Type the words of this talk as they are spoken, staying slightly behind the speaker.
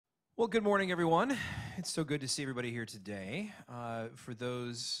Well, good morning, everyone. It's so good to see everybody here today. For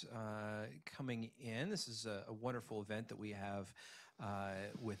those coming in, this is a wonderful event that we have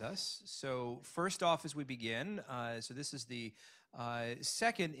with us. So first off, as we begin, so this is the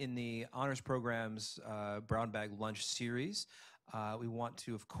second in the honors program's Brown Bag Lunch series. We want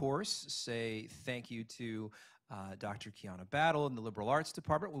to, of course, say thank you to Dr. Kiana Battle in the Liberal Arts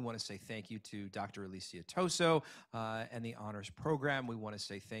Department. We want to say thank you to Dr. Alicia Toso and the Honors Program. We want to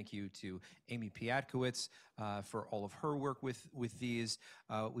say thank you to Amy Piatkowitz for all of her work with these.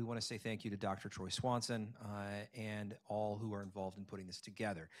 We want to say thank you to Dr. Troy Swanson and all who are involved in putting this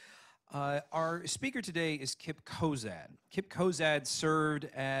together. Our speaker today is Kipp Cozad. Kipp Cozad served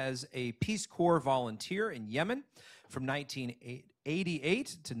as a Peace Corps volunteer in Yemen from 1988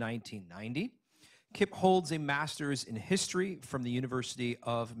 to 1990. Kipp holds a master's in history from the University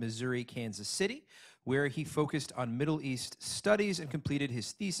of Missouri, Kansas City, where he focused on Middle East studies and completed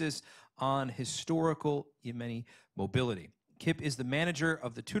his thesis on historical Yemeni mobility. Kipp is the manager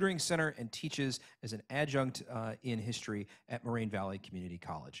of the Tutoring Center and teaches as an adjunct in history at Moraine Valley Community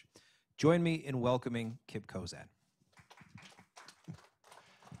College. Join me in welcoming Kipp Cozad.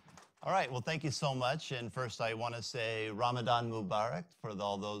 All right, well, thank you so much. And first, I want to say Ramadan Mubarak for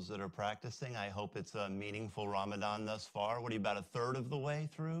all those that are practicing. I hope it's a meaningful Ramadan thus far. What are you, about a third of the way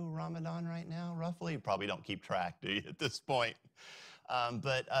through Ramadan right now, roughly? You probably don't keep track, do you, at this point?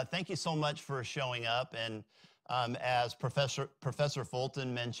 But thank you so much for showing up. And as Professor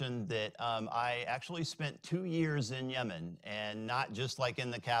Fulton mentioned, that I actually spent 2 years in Yemen, and not just like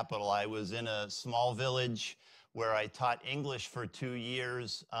in the capital. I was in a small village where I taught English for 2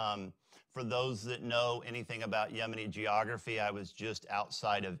 years. For those that know anything about Yemeni geography, I was just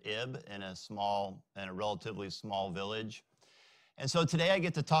outside of Ib in a relatively small village. And so today I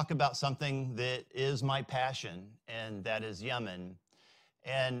get to talk about something that is my passion, and that is Yemen.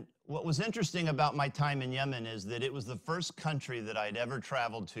 And what was interesting about my time in Yemen is that it was the first country that I'd ever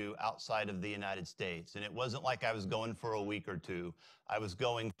traveled to outside of the United States. And it wasn't like I was going for a week or two. I was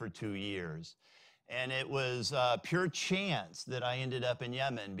going for 2 years. And it was pure chance that I ended up in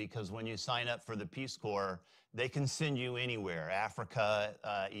Yemen, because when you sign up for the Peace Corps, they can send you anywhere: Africa,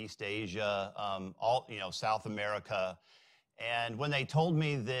 East Asia, South America. And when they told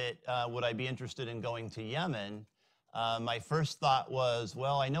me that would I be interested in going to Yemen, my first thought was,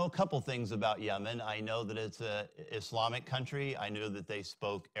 well, I know a couple things about Yemen. I know that it's an Islamic country. I knew that they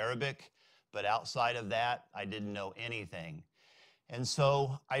spoke Arabic, but outside of that, I didn't know anything. And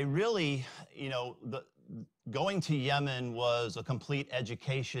so I really, going to Yemen was a complete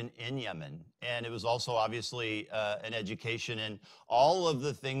education in Yemen. And it was also obviously an education in all of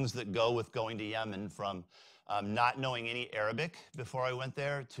the things that go with going to Yemen, from not knowing any Arabic before I went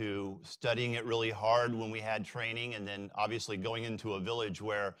there, to studying it really hard when we had training, and then obviously going into a village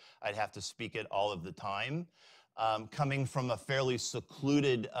where I'd have to speak it all of the time. Coming from a fairly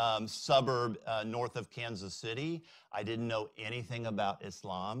secluded suburb north of Kansas City, I didn't know anything about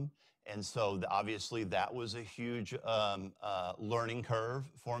Islam. And so obviously that was a huge learning curve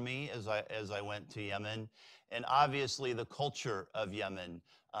for me as I went to Yemen. And obviously the culture of Yemen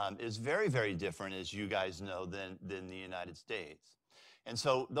is very, very different, as you guys know, than the United States. And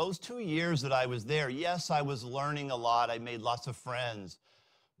so those 2 years that I was there, yes, I was learning a lot. I made lots of friends.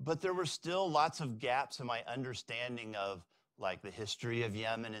 But there were still lots of gaps in my understanding of like the history of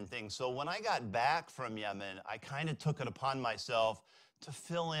Yemen and things. So when I got back from Yemen, I kind of took it upon myself to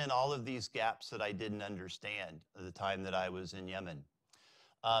fill in all of these gaps that I didn't understand at the time that I was in Yemen.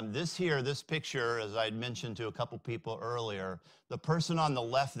 This picture, as I'd mentioned to a couple people earlier, the person on the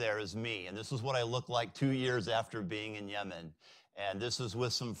left there is me. And this is what I look like 2 years after being in Yemen. And this is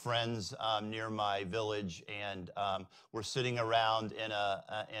with some friends near my village, and we're sitting around in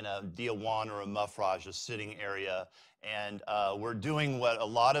a diwan or a mafraj, a sitting area, and we're doing what a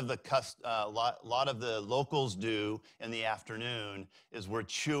lot of the locals do in the afternoon, is we're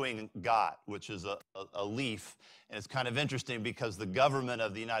chewing ghat, which is a leaf. And it's kind of interesting because the government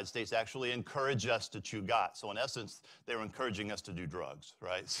of the United States actually encouraged us to chew ghat. So in essence, they were encouraging us to do drugs,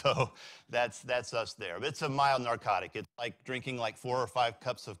 right? So that's us there. But it's a mild narcotic. It's like drinking like 4 or 5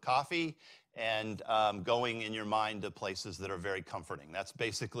 cups of coffee and going in your mind to places that are very comforting. That's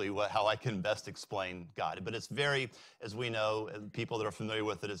basically how I can best explain ghat. But it's very, as we know, people that are familiar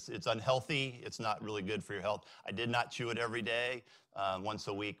with it, it's unhealthy. It's not really good for your health. I did not chew it every day, once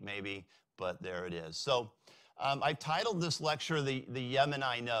a week maybe, but there it is. So I've titled this lecture, the Yemen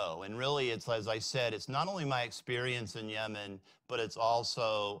I Know. And really, it's, as I said, it's not only my experience in Yemen, but it's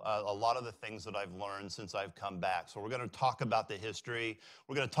also a lot of the things that I've learned since I've come back. So we're going to talk about the history.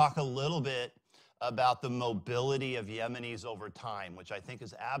 We're going to talk a little bit about the mobility of Yemenis over time, which I think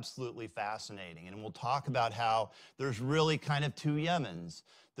is absolutely fascinating. And we'll talk about how there's really kind of two Yemens.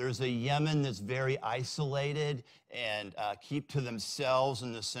 There's a Yemen that's very isolated and keep to themselves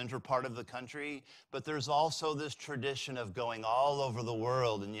in the center part of the country, but there's also this tradition of going all over the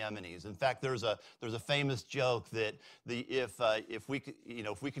world in Yemenis. In fact, there's a famous joke that if we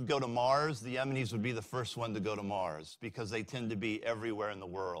could go to Mars, the Yemenis would be the first one to go to Mars because they tend to be everywhere in the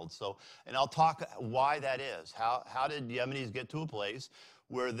world. So, and I'll talk why that is. How did Yemenis get to a place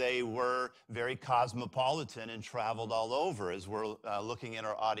where they were very cosmopolitan and traveled all over, as we're looking at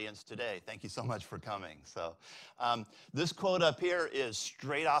our audience today. Thank you so much for coming. So this quote up here is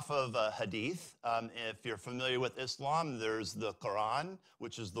straight off of a hadith. If you're familiar with Islam, there's the Quran,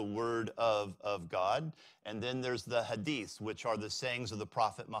 which is the word of God. And then there's the hadiths, which are the sayings of the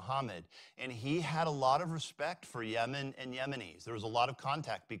Prophet Muhammad. And he had a lot of respect for Yemen and Yemenis. There was a lot of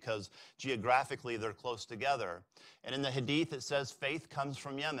contact because geographically they're close together. And in the hadith it says, faith comes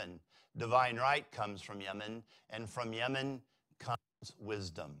from Yemen, divine right comes from Yemen, and from Yemen comes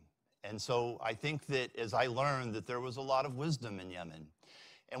wisdom. And so I think that as I learned that there was a lot of wisdom in Yemen.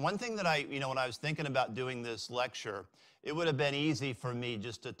 And one thing that when I was thinking about doing this lecture, it would have been easy for me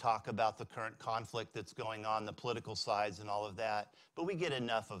just to talk about the current conflict that's going on, the political sides and all of that, but we get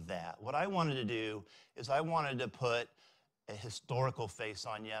enough of that. What I wanted to do is I wanted to put a historical face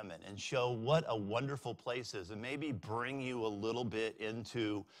on Yemen and show what a wonderful place is and maybe bring you a little bit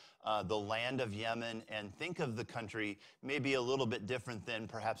into the land of Yemen and think of the country maybe a little bit different than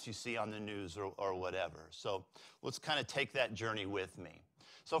perhaps you see on the news or whatever. So let's kind of take that journey with me.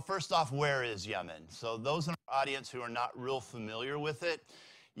 So first off, where is Yemen? So those in our audience who are not real familiar with it,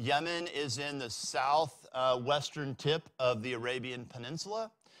 Yemen is in the southwestern tip of the Arabian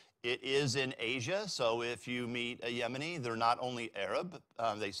Peninsula. It is in Asia, so if you meet a Yemeni, they're not only Arab,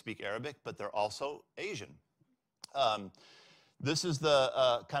 they speak Arabic, but they're also Asian. This is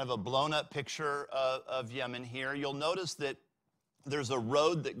the kind of a blown up picture of Yemen here. You'll notice that there's a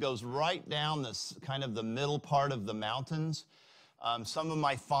road that goes right down this kind of the middle part of the mountains. Some of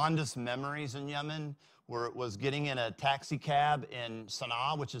my fondest memories in Yemen was getting in a taxi cab in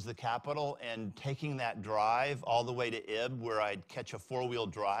Sana'a, which is the capital, and taking that drive all the way to Ib, where I'd catch a four-wheel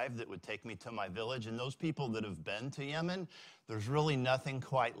drive that would take me to my village. And those people that have been to Yemen, there's really nothing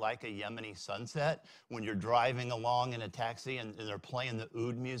quite like a Yemeni sunset. When you're driving along in a taxi and they're playing the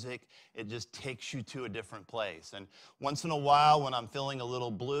oud music, it just takes you to a different place. And once in a while, when I'm feeling a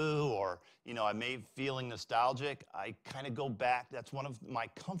little blue or I may be feeling nostalgic, I kind of go back. That's one of my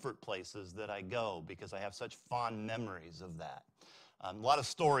comfort places that I go because I have such fond memories of that. A lot of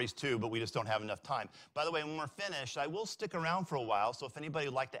stories too, but we just don't have enough time. By the way, when we're finished, I will stick around for a while, so if anybody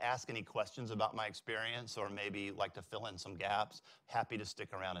would like to ask any questions about my experience or maybe like to fill in some gaps, happy to stick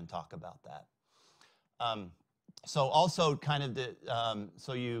around and talk about that. So also kind of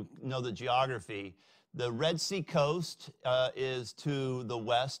so you know the geography, the Red Sea coast is to the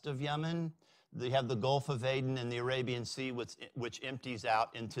west of Yemen. They have the Gulf of Aden and the Arabian Sea, which empties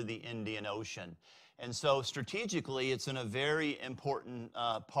out into the Indian Ocean. And so strategically, it's in a very important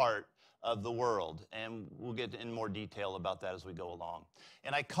part of the world. And we'll get in more detail about that as we go along.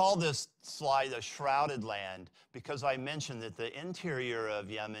 And I call this slide a shrouded land because I mentioned that the interior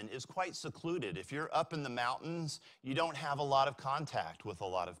of Yemen is quite secluded. If you're up in the mountains, you don't have a lot of contact with a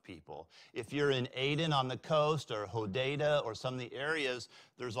lot of people. If you're in Aden on the coast or Hodeidah or some of the areas,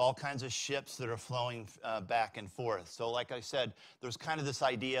 there's all kinds of ships that are flowing back and forth. So like I said, there's kind of this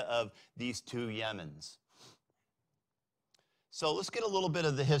idea of these two Yemens. So let's get a little bit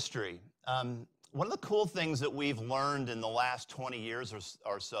of the history. One of the cool things that we've learned in the last 20 years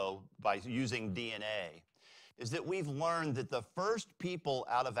or so by using DNA is that we've learned that the first people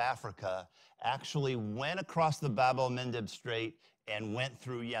out of Africa actually went across the Bab el-Mandeb Strait and went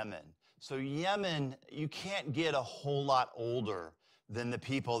through Yemen. So Yemen, you can't get a whole lot older than the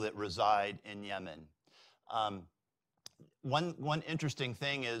people that reside in Yemen. One interesting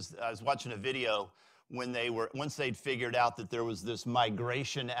thing is I was watching a video once they'd figured out that there was this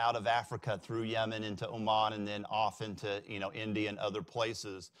migration out of Africa through Yemen into Oman and then off into India and other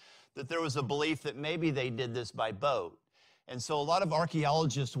places, that there was a belief that maybe they did this by boat. And so a lot of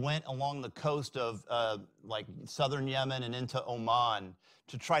archaeologists went along the coast of like southern Yemen and into Oman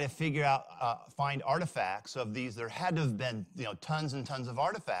to try to figure out, find artifacts of these. There had to have been tons and tons of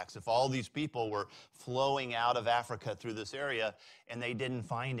artifacts if all these people were flowing out of Africa through this area, and they didn't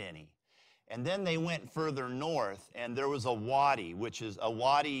find any. And then they went further north, and there was a wadi, which is a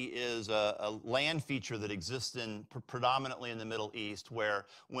land feature that exists predominantly in the Middle East, where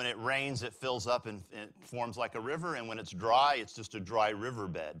when it rains, it fills up and it forms like a river, and when it's dry, it's just a dry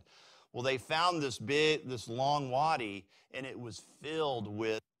riverbed. Well, they found this long wadi, and it was filled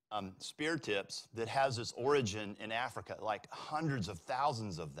with spear tips that has its origin in Africa, like hundreds of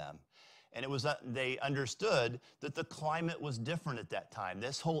thousands of them. And it was, they understood that the climate was different at that time.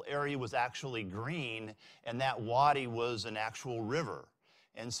 This whole area was actually green, and that wadi was an actual river.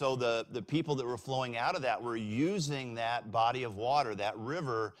 And so the people that were flowing out of that were using that body of water, that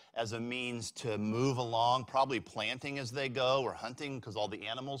river, as a means to move along, probably planting as they go or hunting, because all the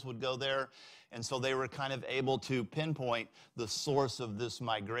animals would go there. And so they were kind of able to pinpoint the source of this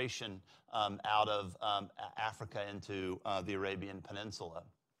migration out of Africa into the Arabian Peninsula.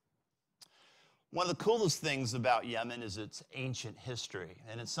 One of the coolest things about Yemen is its ancient history,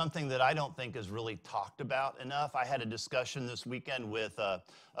 and it's something that I don't think is really talked about enough. I had a discussion this weekend with a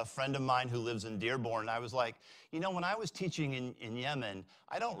friend of mine who lives in Dearborn, and I was like, you know, when I was teaching in Yemen,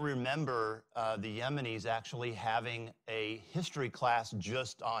 I don't remember the Yemenis actually having a history class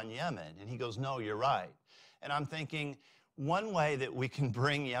just on Yemen. And he goes, no, you're right. And I'm thinking, one way that we can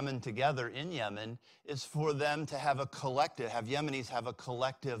bring Yemen together in Yemen is for them to have Yemenis have a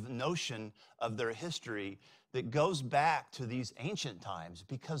collective notion of their history that goes back to these ancient times,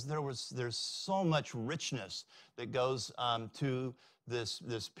 because there's so much richness that goes to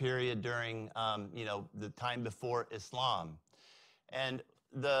this period during the time before Islam. And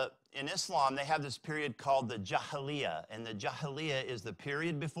in Islam, they have this period called the Jahiliyyah, and the Jahiliyyah is the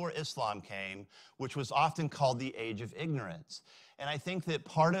period before Islam came, which was often called the Age of Ignorance. And I think that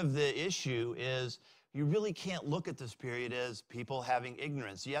part of the issue is you really can't look at this period as people having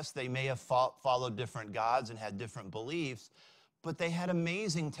ignorance. Yes, they may have followed different gods and had different beliefs, but they had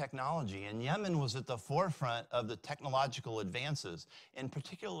amazing technology, and Yemen was at the forefront of the technological advances, in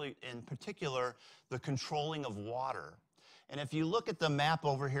particular, the controlling of water. And if you look at the map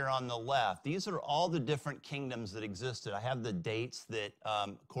over here on the left, these are all the different kingdoms that existed. I have the dates that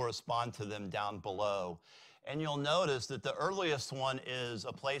correspond to them down below. And you'll notice that the earliest one is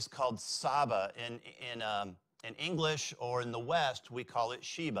a place called Saba. In English, or in the West, we call it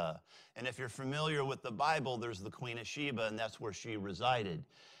Sheba. And if you're familiar with the Bible, there's the Queen of Sheba, and that's where she resided.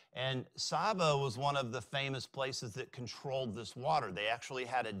 And Saba was one of the famous places that controlled this water. They actually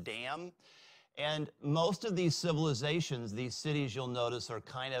had a dam. And most of these civilizations, these cities, you'll notice, are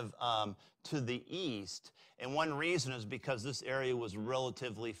kind of to the east. And one reason is because this area was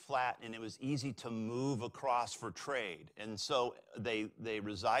relatively flat and it was easy to move across for trade. And so they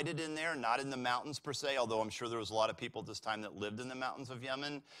resided in there, not in the mountains per se, although I'm sure there was a lot of people at this time that lived in the mountains of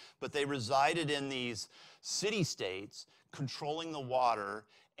Yemen. But they resided in these city-states, controlling the water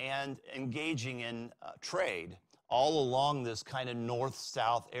and engaging in trade all along this kind of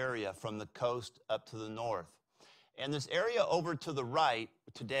north-south area from the coast up to the north. And this area over to the right,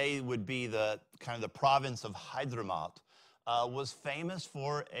 today would be the kind of the province of Hadramaut, was famous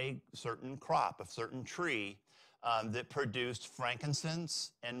for a certain crop, a certain tree that produced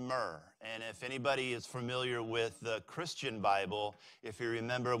frankincense and myrrh. And if anybody is familiar with the Christian Bible, if you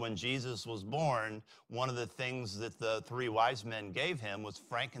remember when Jesus was born, one of the things that the three wise men gave him was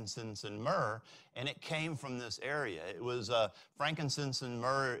frankincense and myrrh, and it came from this area. It was frankincense and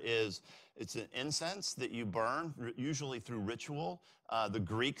myrrh it's an incense that you burn, usually through ritual. The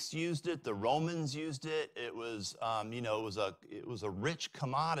Greeks used it, the Romans used it. It was, it was a rich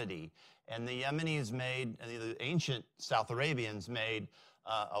commodity. And the Yemenis made, the ancient South Arabians made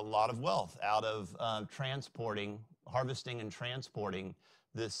a lot of wealth out of harvesting and transporting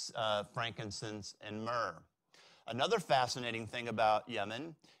this frankincense and myrrh. Another fascinating thing about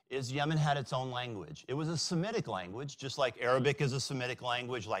Yemen is Yemen had its own language. It was a Semitic language, just like Arabic is a Semitic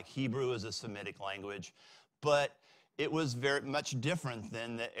language, like Hebrew is a Semitic language, but it was very much different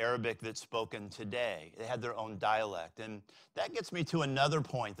than the Arabic that's spoken today. They had their own dialect. And that gets me to another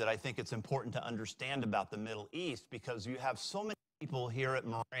point that I think it's important to understand about the Middle East, because you have so many people here at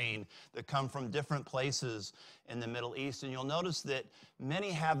Moraine that come from different places in the Middle East, and you'll notice that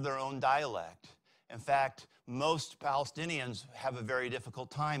many have their own dialect. In fact, most Palestinians have a very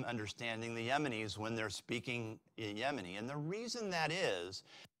difficult time understanding the Yemenis when they're speaking in Yemeni. And the reason that is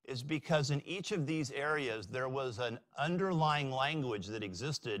because in each of these areas there was an underlying language that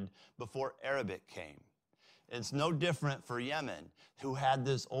existed before Arabic came. It's no different for Yemen, who had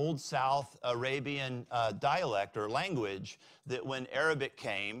this old South Arabian dialect or language that when Arabic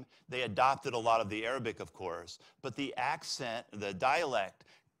came, they adopted a lot of the Arabic, of course, but the accent, the dialect,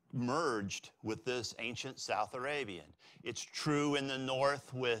 merged with this ancient South Arabian. It's true in the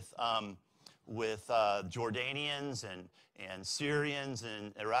north with Jordanians and Syrians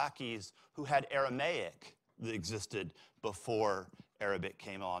and Iraqis who had Aramaic that existed before Arabic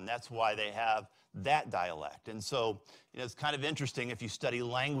came on. That's why they have that dialect. And so it's kind of interesting if you study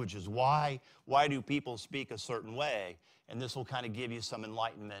languages, why do people speak a certain way? And this will kind of give you some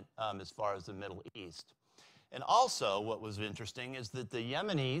enlightenment as far as the Middle East. And also what was interesting is that the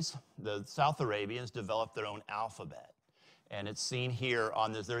Yemenis, the South Arabians, developed their own alphabet. And it's seen here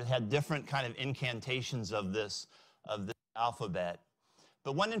on this. They had different kind of incantations of this alphabet.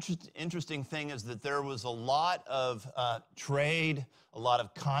 But one interesting thing is that there was a lot of trade, a lot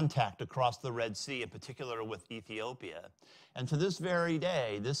of contact across the Red Sea, in particular with Ethiopia. And to this very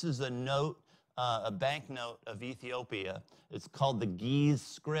day, this is a note, a banknote of Ethiopia. It's called the Ge'ez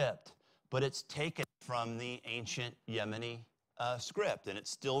script, but it's taken from the ancient Yemeni script, and it's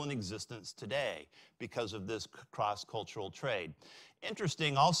still in existence today because of this cross-cultural trade.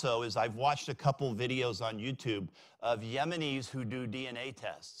 Interesting also is I've watched a couple videos on YouTube of Yemenis who do DNA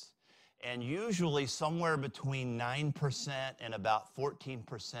tests, and usually somewhere between 9% and about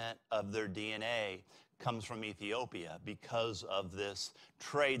 14% of their DNA comes from Ethiopia because of this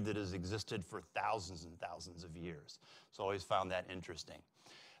trade that has existed for thousands and thousands of years. So I always found that interesting.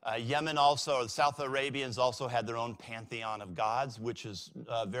 Yemen also, or the South Arabians also had their own pantheon of gods, which is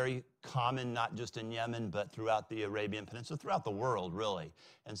very common, not just in Yemen, but throughout the Arabian Peninsula, throughout the world, really.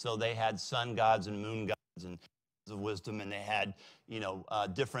 And so they had sun gods and moon gods and of wisdom, and they had,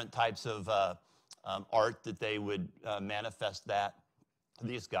 different types of art that they would manifest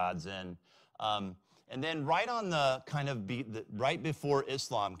these gods in. And then right on the right before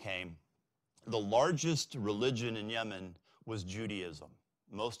Islam came, the largest religion in Yemen was Judaism.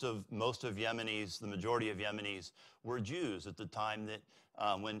 Most of Yemenis, the majority of Yemenis, were Jews at the time that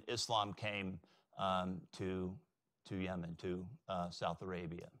when Islam came to Yemen, to South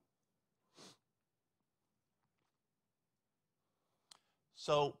Arabia.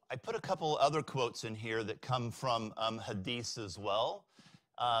 So I put a couple other quotes in here that come from hadiths as well.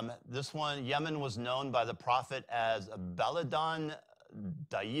 This one, Yemen was known by the Prophet as Baladan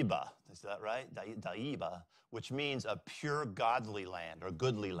Dayiba. Is that right? Dayiba, which means a pure godly land or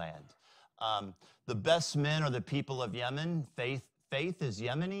goodly land. The best men are the people of Yemen. Faith is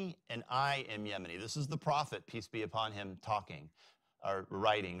Yemeni, and I am Yemeni. This is the Prophet, peace be upon him, talking or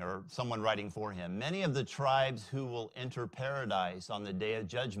writing, or someone writing for him. Many of the tribes who will enter paradise on the day of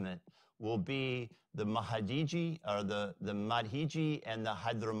judgment will be the Mahadiji, or the Madhiji and the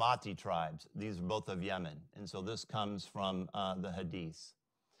Hadramati tribes. These are both of Yemen. And so this comes from the Hadiths.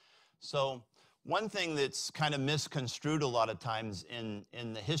 So one thing that's kind of misconstrued a lot of times in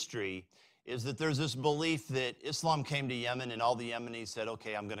the history is that there's this belief that Islam came to Yemen and all the Yemenis said,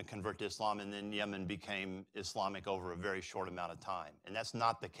 okay, I'm going to convert to Islam, and then Yemen became Islamic over a very short amount of time. And that's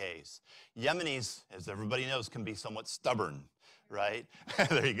not the case. Yemenis, as everybody knows, can be somewhat stubborn, right?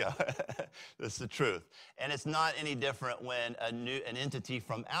 There you go. That's the truth. And it's not any different when an entity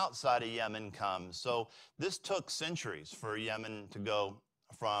from outside of Yemen comes. So this took centuries for Yemen to go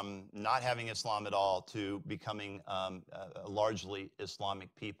from not having Islam at all to becoming a largely Islamic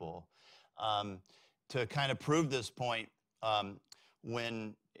people. To kind of prove this point,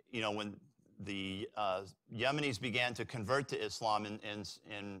 when the Yemenis began to convert to Islam in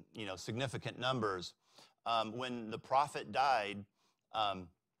significant numbers, when the Prophet died,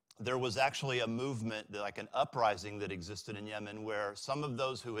 there was actually a movement, like an uprising that existed in Yemen, where some of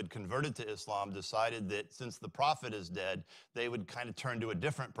those who had converted to Islam decided that since the Prophet is dead, they would kind of turn to a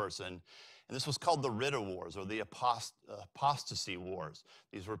different person. And this was called the Ridda Wars, or the apostasy wars.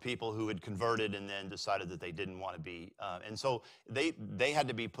 These were people who had converted and then decided that they didn't want to be, and so they had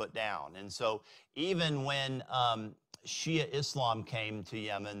to be put down. And so even when Shia Islam came to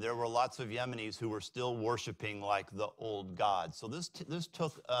Yemen, there were lots of Yemenis who were still worshiping like the old gods. So this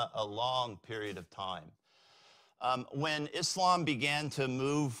took a long period of time. When Islam began to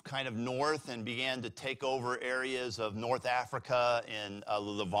move kind of north and began to take over areas of North Africa and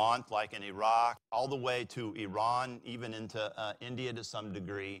Levant, like in Iraq, all the way to Iran, even into India to some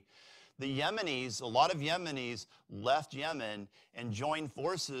degree, the Yemenis, a lot of Yemenis left Yemen and joined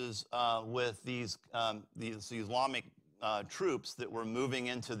forces with these Islamic troops that were moving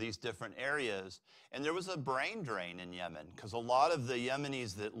into these different areas. And there was a brain drain in Yemen because a lot of the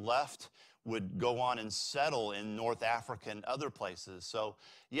Yemenis that left would go on and settle in North Africa and other places. So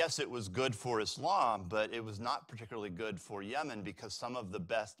yes, it was good for Islam, but it was not particularly good for Yemen because some of the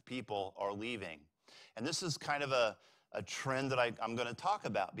best people are leaving. And this is kind of a trend that I'm going to talk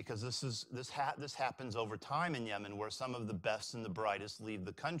about, because this happens over time in Yemen, where some of the best and the brightest leave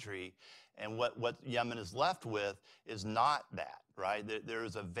the country, and what Yemen is left with is not that, right? There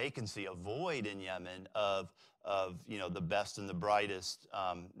is a vacancy, a void in Yemen of the best and the brightest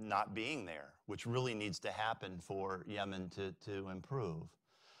not being there, which really needs to happen for Yemen to improve.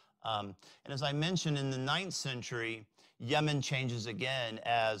 And as I mentioned, in the 9th century, Yemen changes again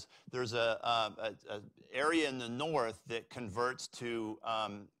as there's a area in the north that converts to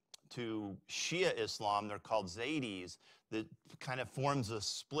Shia Islam. They're called Zaydis, that kind of forms a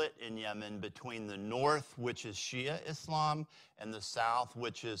split in Yemen between the north, which is Shia Islam, and the south,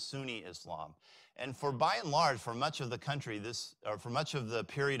 which is Sunni Islam. And by and large, for much of the country, for much of the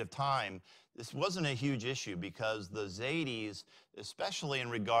period of time, this wasn't a huge issue because the Zaydis, especially in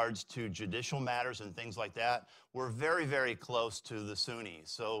regards to judicial matters and things like that, were very, very close to the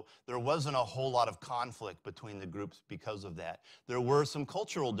Sunnis. So there wasn't a whole lot of conflict between the groups because of that. There were some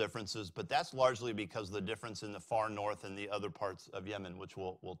cultural differences, but that's largely because of the difference in the far north and the other parts of Yemen, which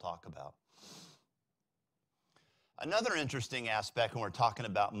we'll talk about. Another interesting aspect when we're talking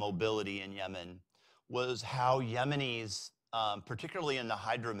about mobility in Yemen was how Yemenis, particularly in the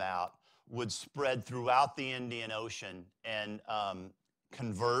Hadramaut, would spread throughout the Indian Ocean and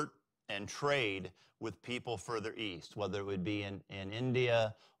convert and trade with people further east, whether it would be in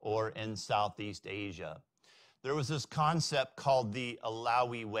India or in Southeast Asia. There was this concept called the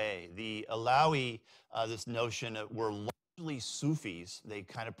Alawi way. The Alawi, this notion were largely Sufis. They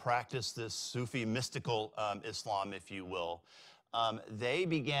kind of practiced this Sufi mystical Islam, if you will. They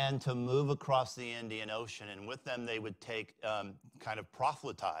began to move across the Indian Ocean, and with them they would take kind of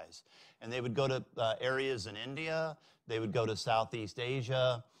proselytize. And they would go to areas in India, they would go to Southeast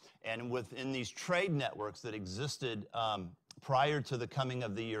Asia, and within these trade networks that existed prior to the coming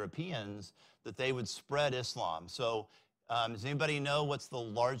of the Europeans, that they would spread Islam. So does anybody know what's the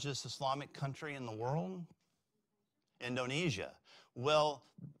largest Islamic country in the world? Indonesia. Well,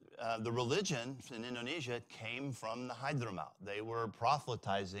 the religion in Indonesia came from the Hadramaut. They were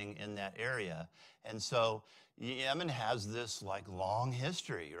proselytizing in that area. And so Yemen has this like long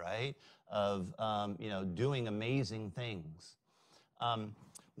history, right, of doing amazing things.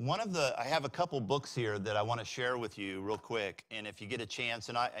 I have a couple books here that I want to share with you real quick, and if you get a chance,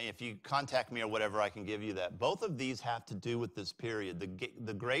 and if you contact me or whatever, I can give you that. Both of these have to do with this period.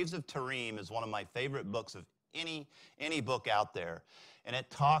 The Graves of Tarim is one of my favorite books of any book out there, and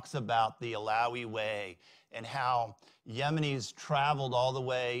it talks about the Alawi way and how Yemenis traveled all the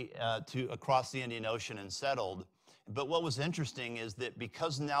way across the Indian Ocean and settled. But what was interesting is that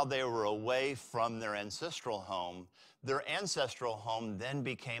because now they were away from their ancestral home then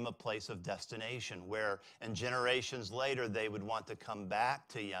became a place of destination where, and generations later, they would want to come back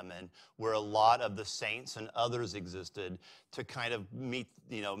to Yemen, where a lot of the saints and others existed to kind of make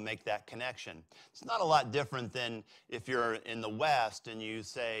that connection. It's not a lot different than if you're in the West and you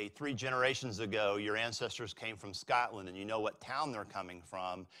say 3 generations ago your ancestors came from Scotland and you know what town they're coming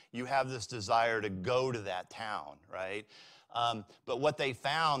from. You have this desire to go to that town, right? But what they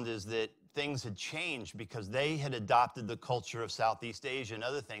found is that things had changed because they had adopted the culture of Southeast Asia and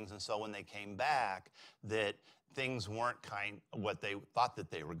other things, and so when they came back, that things weren't what they thought that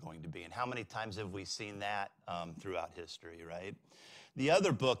they were going to be. And how many times have we seen that throughout history, right? The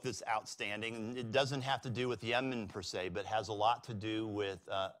other book that's outstanding, and it doesn't have to do with Yemen per se, but has a lot to do with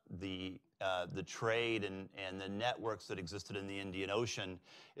the trade and the networks that existed in the Indian Ocean,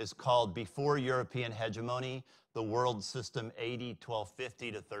 is called Before European Hegemony, the World System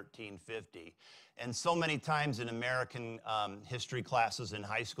 1250 to 1350. And so many times in American history classes in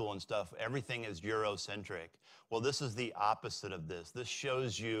high school and stuff, everything is Eurocentric. Well, this is the opposite of this. This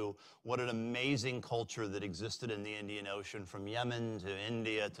shows you what an amazing culture that existed in the Indian Ocean from Yemen to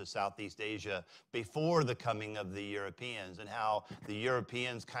India to Southeast Asia before the coming of the Europeans, and how the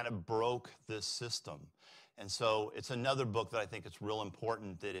Europeans kind of broke this system. And so it's another book that I think it's real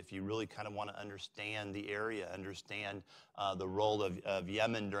important that if you really kind of want to understand the area, understand the role of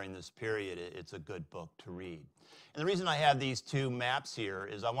Yemen during this period, it's a good book to read. And the reason I have these 2 maps here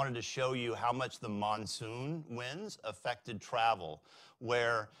is I wanted to show you how much the monsoon winds affected travel,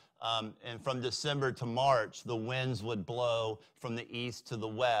 where and from December to March, the winds would blow from the east to the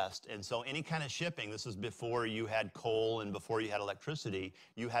west. And so any kind of shipping, this is before you had coal and before you had electricity,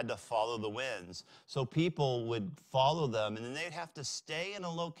 you had to follow the winds. So people would follow them, and then they'd have to stay in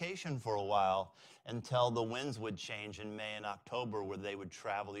a location for a while until the winds would change in May and October, where they would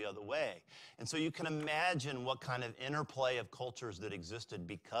travel the other way. And so you can imagine what kind of interplay of cultures that existed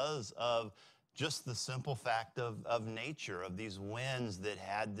because of just the simple fact of nature, of these winds that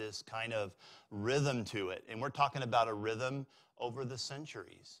had this kind of rhythm to it. And we're talking about a rhythm over the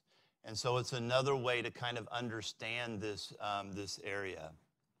centuries. And so it's another way to kind of understand this area.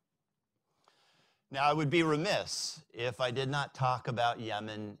 Now, I would be remiss if I did not talk about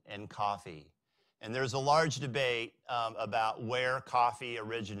Yemen and coffee. And there's a large debate about where coffee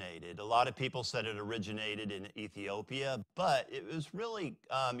originated. A lot of people said it originated in Ethiopia, but it was really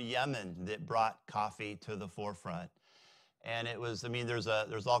Yemen that brought coffee to the forefront. And it was, I mean, there's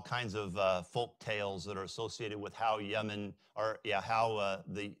all kinds of folk tales that are associated with how the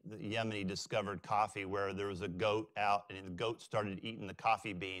Yemeni discovered coffee, where there was a goat out and the goat started eating the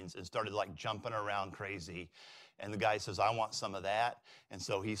coffee beans and started like jumping around crazy. And the guy says, I want some of that. And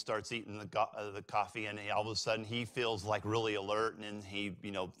so he starts eating the coffee, and all of a sudden he feels like really alert, and then he,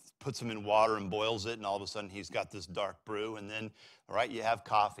 puts them in water and boils it, and all of a sudden he's got this dark brew, and then, all right, you have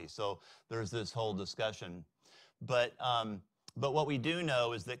coffee. So there's this whole discussion. But what we do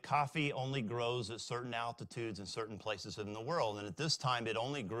know is that coffee only grows at certain altitudes in certain places in the world. And at this time, it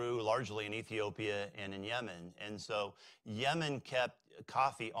only grew largely in Ethiopia and in Yemen. And so Yemen kept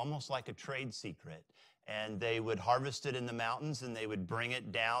coffee almost like a trade secret. And they would harvest it in the mountains, and they would bring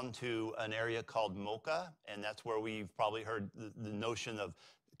it down to an area called Mocha. And that's where we've probably heard the notion of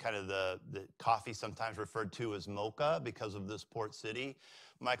kind of the coffee sometimes referred to as mocha because of this port city.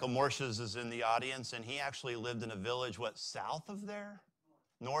 Michael Morshes is in the audience, and he actually lived in a village, south of there?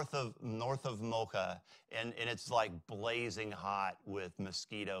 North of Mocha, and it's like blazing hot with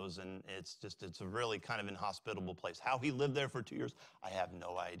mosquitoes, and it's a really kind of inhospitable place. How he lived there for 2 years, I have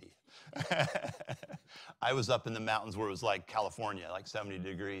no idea. I was up in the mountains where it was like California, like 70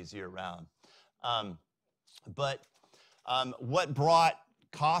 degrees year round. But what brought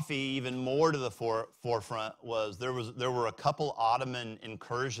coffee even more to the forefront was there were a couple Ottoman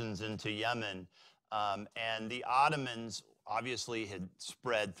incursions into Yemen, and the Ottomans obviously had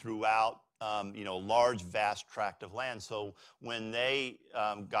spread throughout large, vast tract of land. So when they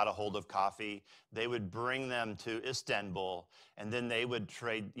got a hold of coffee, they would bring them to Istanbul, and then they would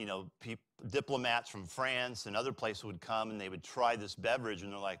trade, diplomats from France and other places would come, and they would try this beverage,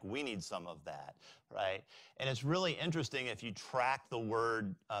 and they're like, we need some of that, right? And it's really interesting if you track the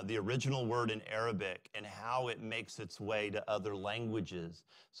word, the original word in Arabic, and how it makes its way to other languages.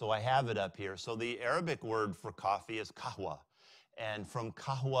 So I have it up here. So the Arabic word for coffee is kahwa. And from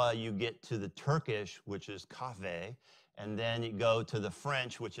kahwa, you get to the Turkish, which is kahve, and then you go to the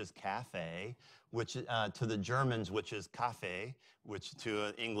French, which is cafe, which to the Germans, which is kaffee, which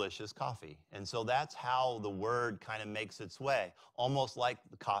to English is coffee. And so that's how the word kind of makes its way, almost like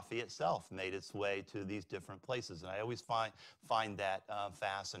the coffee itself made its way to these different places. And I always find that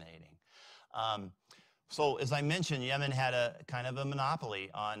fascinating. So as I mentioned, Yemen had a kind of a monopoly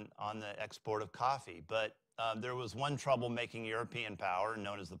on the export of coffee, but there was one troublemaking European power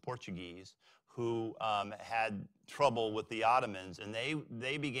known as the Portuguese, who had trouble with the Ottomans, and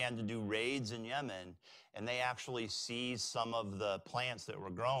they began to do raids in Yemen, and they actually seized some of the plants that were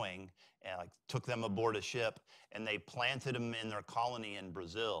growing and took them aboard a ship, and they planted them in their colony in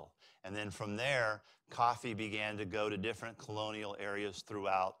Brazil. And then from there, coffee began to go to different colonial areas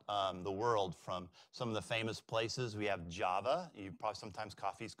throughout the world. From some of the famous places, we have Java. Sometimes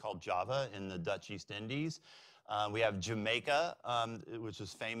coffee is called Java in the Dutch East Indies. We have Jamaica, which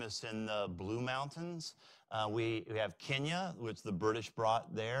is famous in the Blue Mountains. We have Kenya, which the British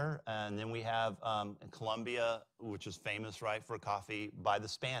brought there. And then we have Colombia, which is famous, right, for coffee by the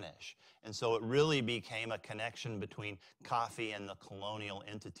Spanish. And so it really became a connection between coffee and the colonial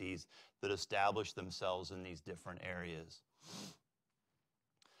entities that established themselves in these different areas.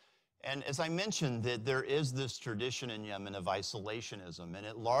 And as I mentioned, that there is this tradition in Yemen of isolationism, and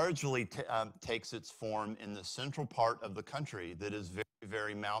it largely takes its form in the central part of the country that is very,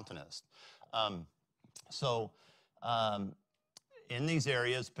 very mountainous. In these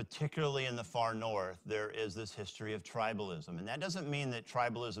areas, particularly in the far north, there is this history of tribalism. And that doesn't mean that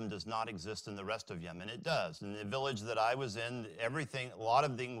tribalism does not exist in the rest of Yemen. It does. In the village that I was in, a lot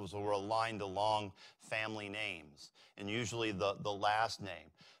of things were aligned along family names, and usually the last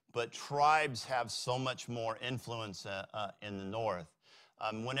name. But tribes have so much more influence in the north.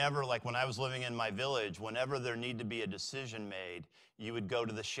 Whenever, like when I was living in my village, whenever there needed to be a decision made, you would go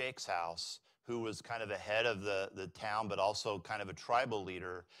to the sheikh's house, who was kind of the head of the town, but also kind of a tribal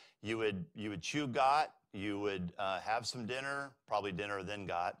leader. You would chew got, you would have some dinner, probably dinner then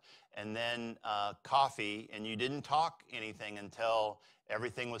got, and then coffee, and you didn't talk anything until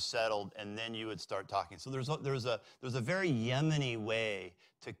everything was settled, and then you would start talking. So there's a very Yemeni way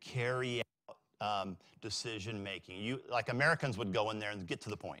to carry decision making. Like Americans would go in there and get to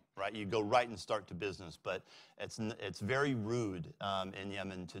the point, right? You go right and start to business, but it's very rude in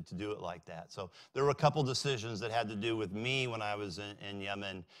Yemen to do it like that. So there were a couple decisions that had to do with me when I was in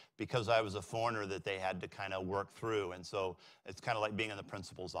Yemen, because I was a foreigner, that they had to kind of work through. And so it's kind of like being in the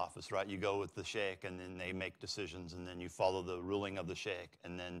principal's office, right? You go with the sheikh, and then they make decisions, and then you follow the ruling of the sheikh,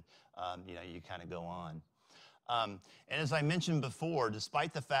 and then you kind of go on. And as I mentioned before,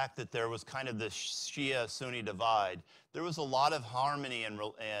 despite the fact that there was kind of this Shia-Sunni divide, there was a lot of harmony and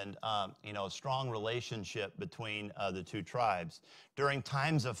a strong relationship between the two tribes. During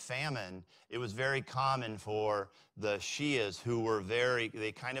times of famine, it was very common for the Shias, who were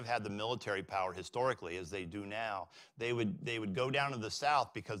they kind of had the military power historically, as they do now. They would go down to the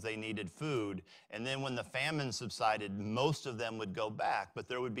south because they needed food, and then when the famine subsided, most of them would go back, but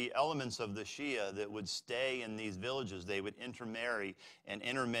there would be elements of the Shia that would stay in these villages. They would intermarry and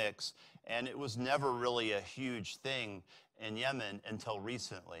intermix, and it was never really a huge thing in Yemen until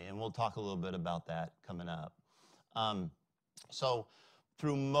recently, and we'll talk a little bit about that coming up. So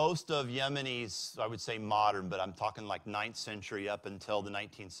through most of Yemenis, I would say modern, but I'm talking like 9th century up until the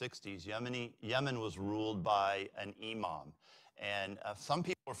 1960s, Yemen was ruled by an imam. And some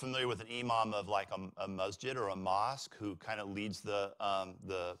people are familiar with an imam of like a masjid or a mosque who kind of leads the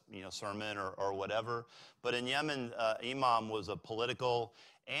sermon or whatever. But in Yemen, imam was a political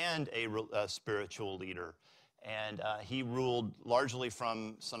and a spiritual leader. And he ruled largely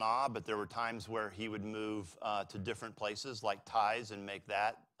from Sana'a, but there were times where he would move to different places like Taiz and make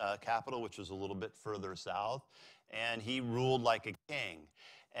that capital, which was a little bit further south. And he ruled like a king.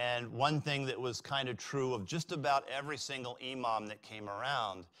 And one thing that was kind of true of just about every single imam that came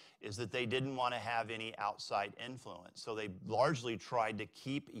around is that they didn't want to have any outside influence. So they largely tried to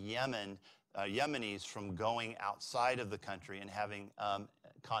keep Yemenis from going outside of the country and having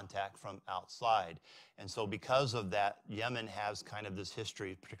contact from outside. And so because of that, Yemen has kind of this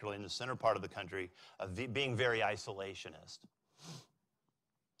history, particularly in the center part of the country, of being very isolationist.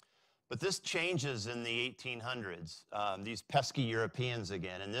 But this changes in the 1800s. These pesky Europeans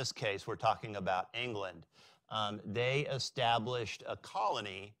again, in this case, we're talking about England. They established a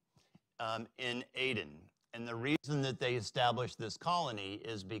colony in Aden. And the reason that they established this colony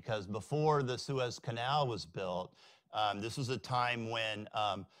is because before the Suez Canal was built, this was a time when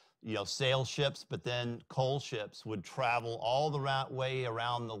sail ships, but then coal ships would travel all the way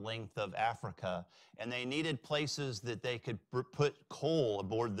around the length of Africa, and they needed places that they could put coal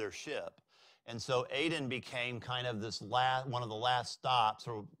aboard their ship. And so Aden became kind of this one of the last stops,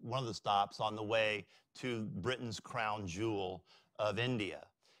 or one of the stops on the way to Britain's crown jewel of India.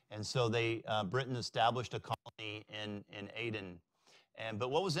 And so Britain established a colony in Aden.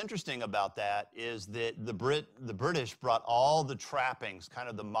 But what was interesting about that is that the British brought all the trappings, kind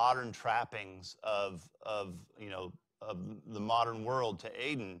of the modern trappings of the modern world to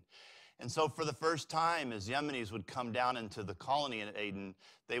Aden. And so for the first time, as Yemenis would come down into the colony in Aden,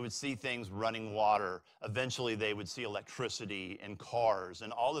 they would see things running water. Eventually, they would see electricity and cars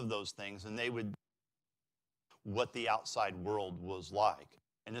and all of those things, and they would what the outside world was like.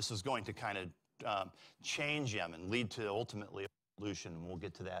 And this is going to kind of change Yemen, lead to ultimately solution, and we'll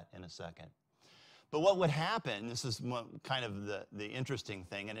get to that in a second. But what would happen, this is kind of the interesting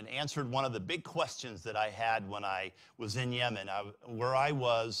thing, and it answered one of the big questions that I had when I was in Yemen. Where I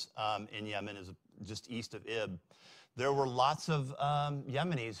was in Yemen is just east of Ib. There were lots of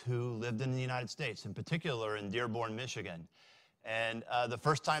Yemenis who lived in the United States, in particular in Dearborn, Michigan. And the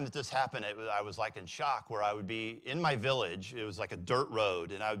first time that this happened, I was like in shock, where I would be in my village. It was like a dirt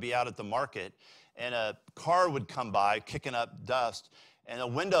road, and I would be out at the market, and a car would come by kicking up dust, and a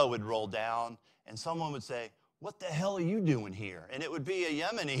window would roll down, and someone would say, "What the hell are you doing here?" And it would be a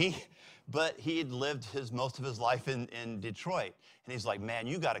Yemeni, but he had lived most of his life in Detroit. And he's like, "Man,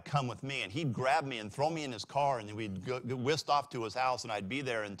 you got to come with me." And he'd grab me and throw me in his car, and we'd go whisked off to his house, and I'd be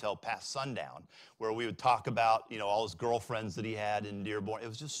there until past sundown, where we would talk about, all his girlfriends that he had in Dearborn. It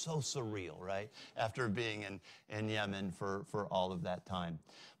was just so surreal, right? After being in Yemen for all of that time.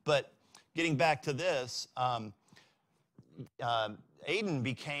 But getting back to this, Aden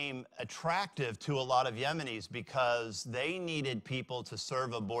became attractive to a lot of Yemenis because they needed people to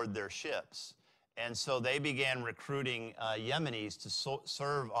serve aboard their ships. And so they began recruiting Yemenis to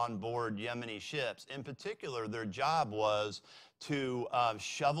serve on board Yemeni ships. In particular, their job was to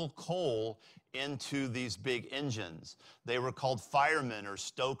shovel coal into these big engines. They were called firemen or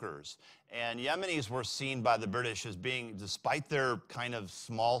stokers. And Yemenis were seen by the British as being, despite their kind of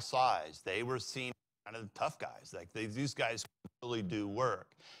small size, they were seen kind of tough guys. Like these guys really do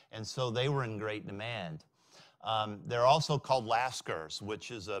work. And so they were in great demand. They're also called Lascars,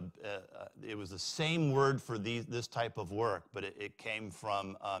 which is it was the same word for this type of work, but it came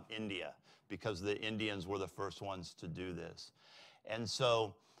from India because the Indians were the first ones to do this. And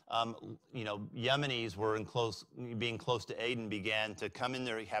so, Yemenis were being close to Aden, began to come in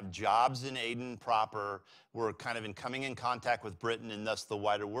there, have jobs in Aden proper, were kind of coming in contact with Britain and thus the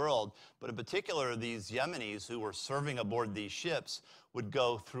wider world. But in particular, these Yemenis who were serving aboard these ships would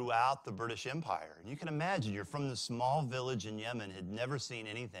go throughout the British Empire. And you can imagine, you're from this small village in Yemen, had never seen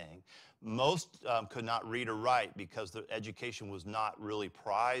anything. Most could not read or write because the education was not really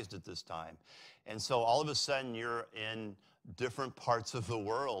prized at this time. And so all of a sudden, you're in different parts of the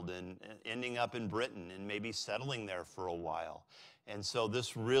world and ending up in Britain and maybe settling there for a while. And so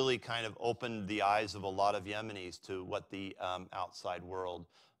this really kind of opened the eyes of a lot of Yemenis to what the outside world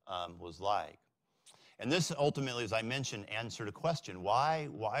was like. And this ultimately, as I mentioned, answered a question. Why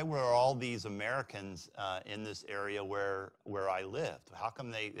were all these Americans in this area where I lived? How come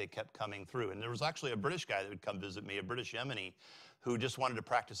they kept coming through? And there was actually a British guy that would come visit me, a British Yemeni, who just wanted to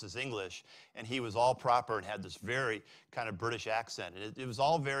practice his English, and he was all proper and had this very kind of British accent. And it was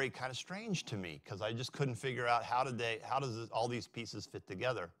all very kind of strange to me because I just couldn't figure out how does all these pieces fit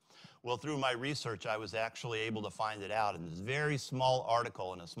together. Well, through my research, I was actually able to find it out in this very small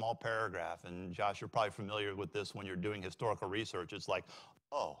article in a small paragraph. And Josh, you're probably familiar with this when you're doing historical research. It's like,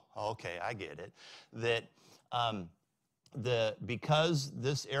 oh, okay, I get it. That because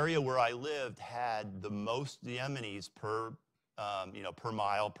this area where I lived had the most Yemenis per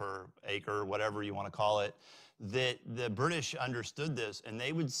mile, per acre, whatever you want to call it, that the British understood this, and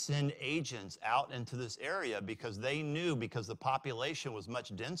they would send agents out into this area because they knew, because the population was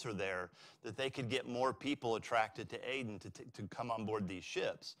much denser there, that they could get more people attracted to Aden to come on board these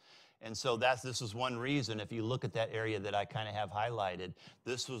ships. And so this is one reason, if you look at that area that I kind of have highlighted,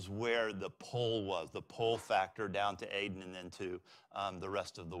 this was where the pull was, the pull factor down to Aden and then to the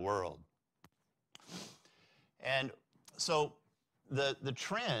rest of the world. And so the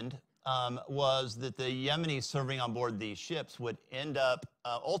trend was that the Yemenis serving on board these ships would end up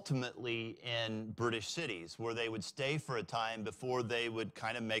ultimately in British cities where they would stay for a time before they would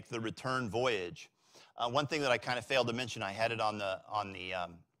kind of make the return voyage. One thing that I kind of failed to mention, I had it on the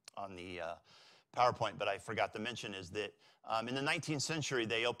PowerPoint, but I forgot to mention, is that in the 19th century,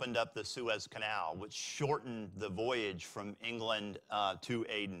 they opened up the Suez Canal, which shortened the voyage from England to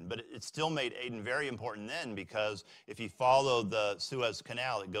Aden. But it still made Aden very important then, because if you follow the Suez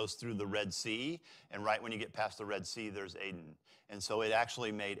Canal, it goes through the Red Sea, and right when you get past the Red Sea, there's Aden. And so it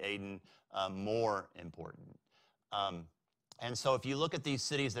actually made Aden more important. And so if you look at these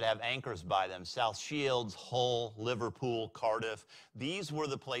cities that have anchors by them, South Shields, Hull, Liverpool, Cardiff, these were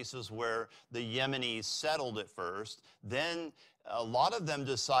the places where the Yemenis settled at first. Then a lot of them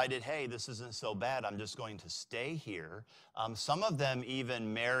decided, hey, this isn't so bad, I'm just going to stay here. Some of them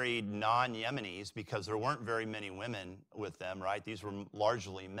even married non-Yemenis because there weren't very many women with them, right? These were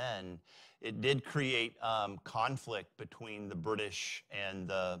largely men. It did create conflict between the British and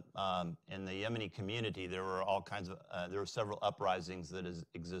the Yemeni community. There were all kinds of, there were several uprisings that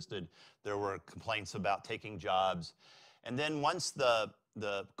existed. There were complaints about taking jobs. And then once the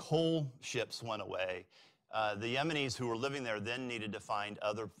coal ships went away, the Yemenis who were living there then needed to find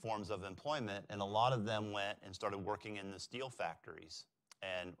other forms of employment, and a lot of them went and started working in the steel factories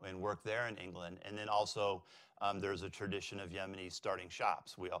and worked there in England. And then also there's a tradition of Yemenis starting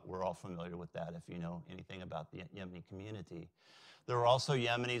shops. We're all familiar with that if you know anything about the Yemeni community. There were also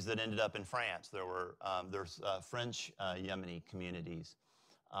Yemenis that ended up in France. There's French Yemeni communities.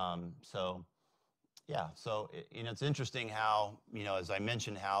 Yeah, so it's interesting how, as I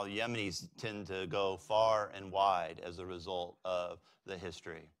mentioned, how Yemenis tend to go far and wide as a result of the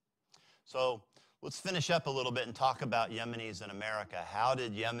history. So let's finish up a little bit and talk about Yemenis in America. How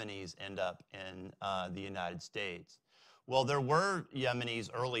did Yemenis end up in the United States? Well, there were Yemenis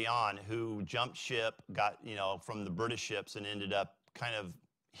early on who jumped ship, got, from the British ships and ended up kind of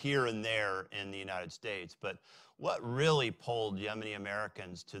here and there in the United States. But what really pulled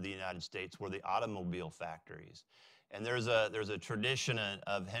Yemeni-Americans to the United States were the automobile factories. And there's a tradition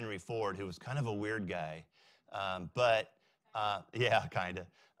of Henry Ford, who was kind of a weird guy, yeah, kind of.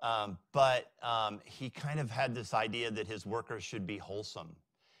 He kind of had this idea that his workers should be wholesome.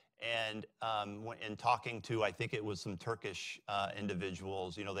 And in talking to, I think it was some Turkish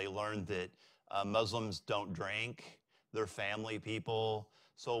individuals, they learned that Muslims don't drink, they're family people.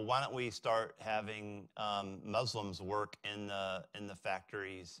 So why don't we start having Muslims work in the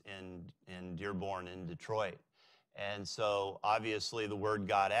factories in Dearborn and Detroit? And so obviously the word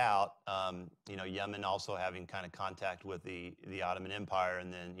got out, Yemen also having kind of contact with the Ottoman Empire,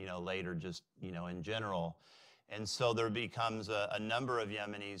 and then, later just, in general. And so there becomes a number of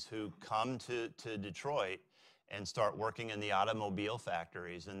Yemenis who come to Detroit and start working in the automobile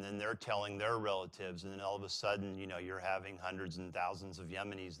factories, and then they're telling their relatives, and then all of a sudden, you know, you're having hundreds and thousands of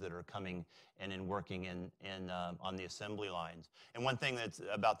Yemenis that are coming in and working on the assembly lines. And one thing that's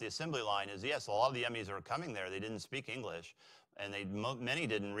about the assembly line is, yes, a lot of the Yemenis that are coming there, they didn't speak English, and many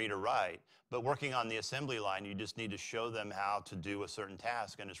didn't read or write, but working on the assembly line, you just need to show them how to do a certain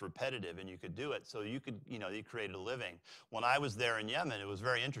task, and it's repetitive, and you could do it, so you could, you know, you created a living. When I was there in Yemen, it was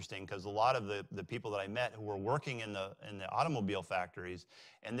very interesting, because a lot of the people that I met who were working in the automobile factories,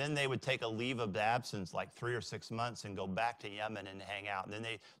 and then they would take a leave of absence, like 3 or 6 months, and go back to Yemen and hang out. And then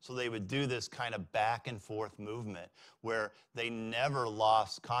they would do this kind of back and forth movement, where they never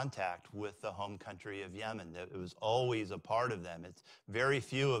lost contact with the home country of Yemen. It was always a part of them. It's very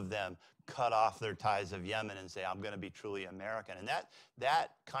few of them cut off their ties of Yemen and say, I'm going to be truly American. And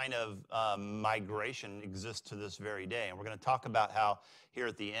that kind of migration exists to this very day. And we're going to talk about how, here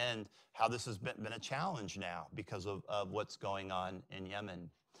at the end, how this has been a challenge now because of what's going on in Yemen.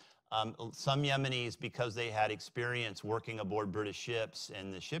 Some Yemenis, because they had experience working aboard British ships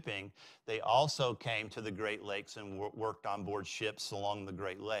and the shipping, they also came to the Great Lakes and worked on board ships along the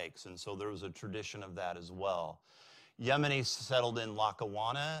Great Lakes. And so there was a tradition of that as well. Yemenis settled in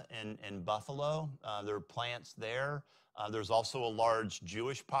Lackawanna and Buffalo. There are plants there. There's also a large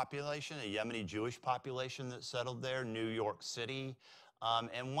Jewish population, a Yemeni Jewish population that settled there, New York City.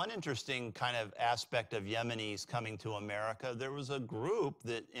 And one interesting kind of aspect of Yemenis coming to America, there was a group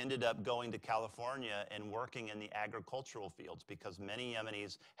that ended up going to California and working in the agricultural fields, because many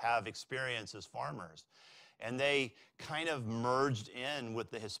Yemenis have experience as farmers. And they kind of merged in with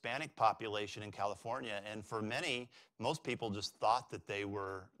the Hispanic population in California. And for many, most people just thought that they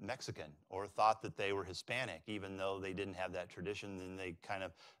were Mexican or thought that they were Hispanic, even though they didn't have that tradition, and they kind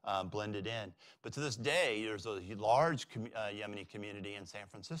of blended in. But to this day, there's a large Yemeni community in San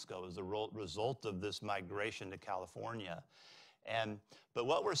Francisco as a result of this migration to California. But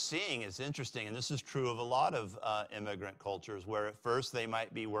what we're seeing is interesting, and this is true of a lot of immigrant cultures, where at first they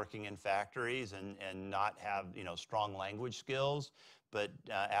might be working in factories and not have, you know, strong language skills, but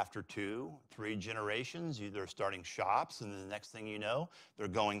after 2, 3 generations, they're starting shops, and the next thing you know, they're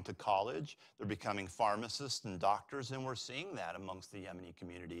going to college, they're becoming pharmacists and doctors, and we're seeing that amongst the Yemeni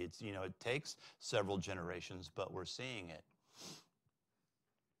community. It's, you know, it takes several generations, but we're seeing it.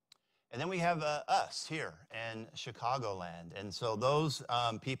 And then we have us here in Chicagoland. And so those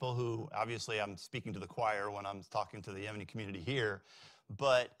people who, obviously I'm speaking to the choir when I'm talking to the Yemeni community here,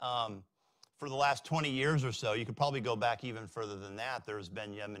 but for the last 20 years or so, you could probably go back even further than that, there's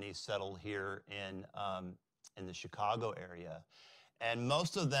been Yemenis settled here in the Chicago area. And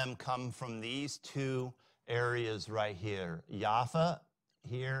most of them come from these 2 areas right here, Jaffa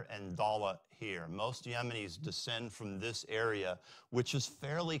here and Dala here. Most Yemenis descend from this area, which is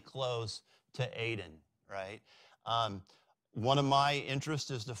fairly close to Aden, right? One of my interests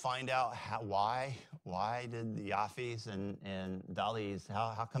is to find out why did the Yafis and Dalis,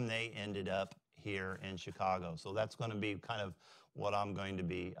 how come they ended up here in Chicago? So that's going to be kind of what I'm going to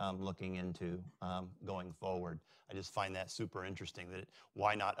be looking into going forward. I just find that super interesting, that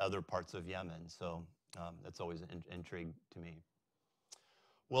why not other parts of Yemen? So that's always an intrigue to me.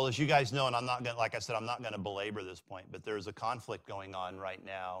 Well, as you guys know, and I'm not going to, like I said, I'm not going to belabor this point, but there's a conflict going on right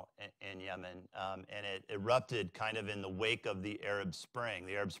now in Yemen, and it erupted kind of in the wake of the Arab Spring.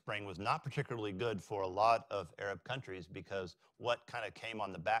 The Arab Spring was not particularly good for a lot of Arab countries, because what kind of came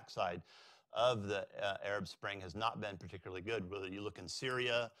on the backside of the Arab Spring has not been particularly good. Whether you look in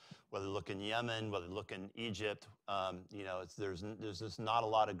Syria, whether you look in Yemen, whether you look in Egypt, you know, there's just not a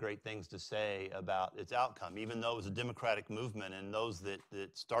lot of great things to say about its outcome. Even though it was a democratic movement, and those that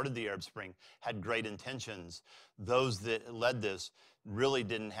started the Arab Spring had great intentions, those that led this really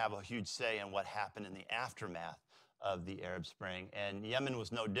didn't have a huge say in what happened in the aftermath of the Arab Spring. And Yemen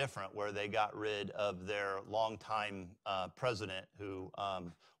was no different, where they got rid of their longtime president, who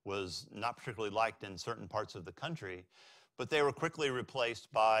was not particularly liked in certain parts of the country, but they were quickly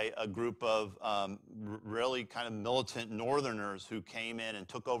replaced by a group of really kind of militant northerners who came in and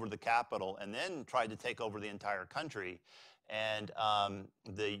took over the capital and then tried to take over the entire country. And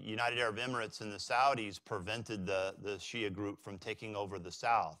the United Arab Emirates and the Saudis prevented the Shia group from taking over the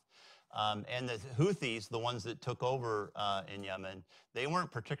south. And the Houthis, the ones that took over in Yemen, they're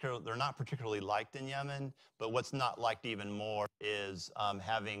not particularly liked in Yemen, but what's not liked even more is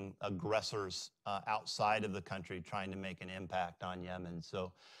having aggressors outside of the country trying to make an impact on Yemen.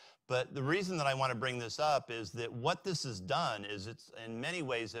 So, but the reason that I want to bring this up is that what this has done is it's in many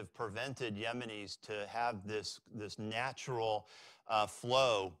ways have prevented Yemenis to have this natural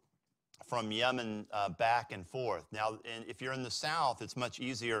flow from Yemen back and forth. Now, if you're in the south, it's much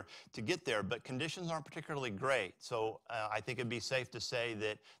easier to get there, but conditions aren't particularly great. So I think it'd be safe to say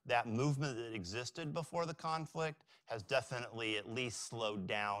that that movement that existed before the conflict has definitely at least slowed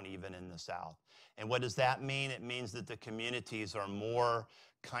down even in the south. And what does that mean? It means that the communities are more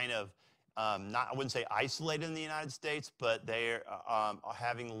kind of not, I wouldn't say isolated in the United States, but they are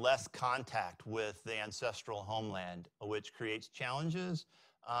having less contact with the ancestral homeland, which creates challenges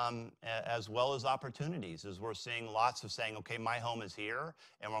as well as opportunities, as we're seeing lots of saying, okay, my home is here,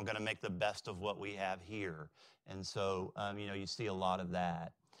 and we're going to make the best of what we have here. And so, you know, you see a lot of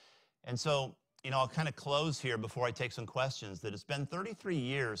that. And so, you know, I'll kind of close here before I take some questions, that it's been 33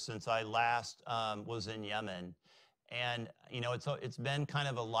 years since I last was in Yemen. And, you know, it's been kind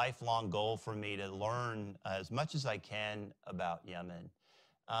of a lifelong goal for me to learn as much as I can about Yemen.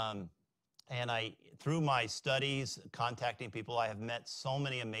 And through my studies, contacting people, I have met so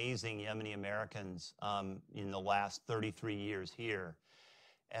many amazing Yemeni-Americans in the last 33 years here.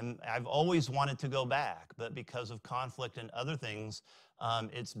 And I've always wanted to go back, but because of conflict and other things,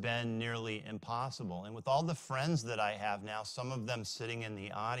 it's been nearly impossible. And with all the friends that I have now, some of them sitting in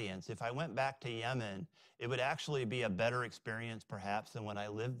the audience, if I went back to Yemen, it would actually be a better experience perhaps than when I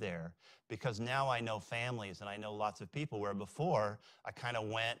lived there, because now I know families and I know lots of people, where before I kind of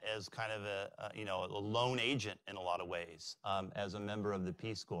went as kind of you know, a lone agent in a lot of ways as a member of the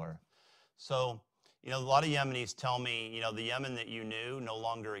Peace Corps. So, you know, a lot of Yemenis tell me, you know, the Yemen that you knew no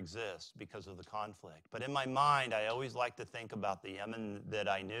longer exists because of the conflict. But in my mind, I always like to think about the Yemen that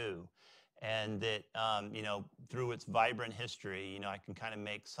I knew, and that, you know, through its vibrant history, you know, I can kind of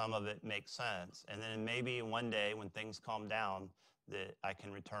make some of it make sense. And then maybe one day when things calm down, that I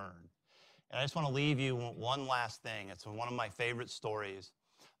can return. And I just want to leave you one last thing. It's one of my favorite stories.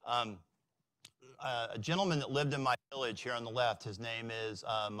 A gentleman that lived in my village here on the left, his name is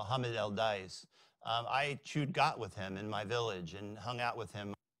Mohammed El-Dais. I chewed got with him in my village and hung out with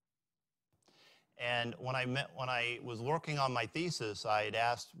him. And when I was working on my thesis, I had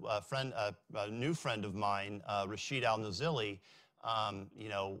asked a new friend of mine, Rashid Al-Nazili, you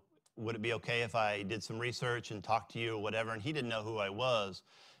know, would it be okay if I did some research and talked to you or whatever? And he didn't know who I was.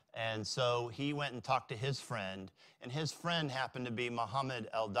 And so he went and talked to his friend, and his friend happened to be Mohammed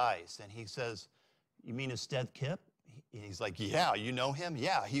El-Dais. And he says, "You mean Usted Kipp?" And he's like, "Yeah, you know him?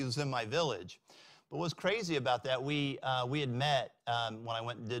 Yeah, he was in my village." But what's crazy about that, we had met when I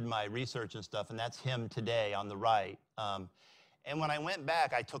went and did my research and stuff, and that's him today on the right. And when I went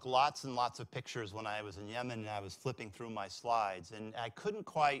back, I took lots and lots of pictures when I was in Yemen, and I was flipping through my slides. And I couldn't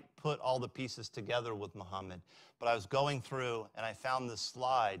quite put all the pieces together with Mohammed, but I was going through, and I found this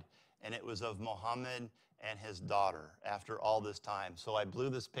slide, and it was of Mohammed and his daughter after all this time. So I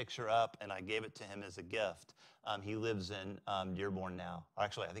blew this picture up, and I gave it to him as a gift. He lives in Dearborn now.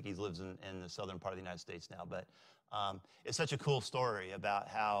 Actually, I think he lives in the southern part of the United States now. But it's such a cool story about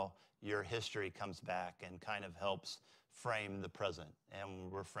how your history comes back and kind of helps frame the present.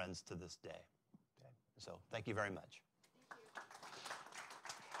 And we're friends to this day. Okay? So thank you very much.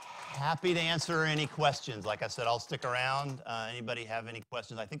 Happy to answer any questions. Like I said, I'll stick around. Anybody have any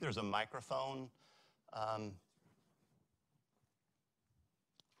questions? I think there's a microphone.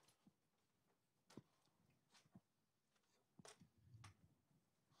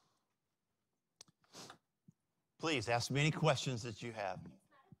 Please ask me any questions that you have. It's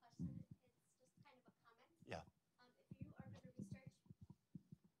not a question, it's just kind of a comment.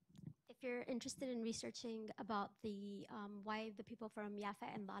 Yeah. If you're interested in researching about the why the people from Yafa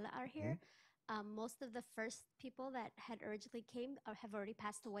and Lala are here, most of the first people that had originally came have already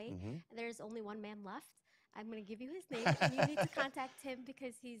passed away. There's only one man left. I'm going to give you his name, and you need to contact him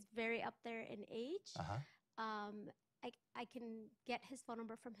because he's very up there in age. I can get his phone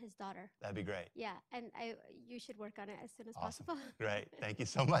number from his daughter. That'd be great. Yeah, and you should work on it as soon as Awesome. possible. Great. Thank you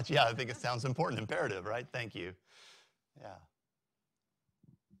so much. Yeah, I think it sounds important, imperative, right? Thank you. Yeah.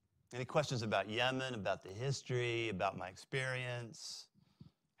 Any questions about Yemen, about the history, about my experience?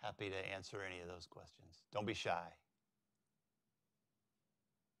 Happy to answer any of those questions. Don't be shy.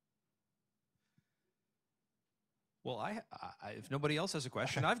 Well, if nobody else has a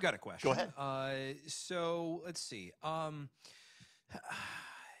question, I've got a question. Go ahead. So let's see.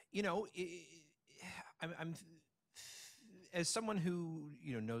 You know, I'm as someone who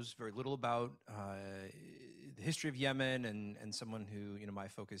knows very little about the history of Yemen, and someone who my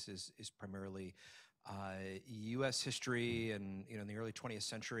focus is primarily U.S. history and in the early 20th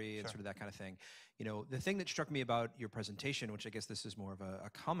century and sort of that kind of thing. The thing that struck me about your presentation, which I guess this is more of a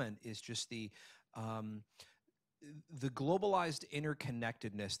comment, is just the globalized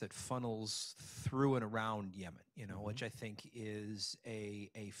interconnectedness that funnels through and around Yemen, which I think is a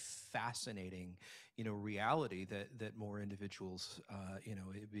fascinating, reality that more individuals,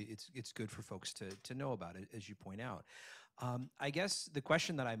 it's good for folks to know about it, as you point out. I guess the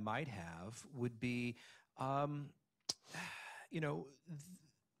question that I might have would be, for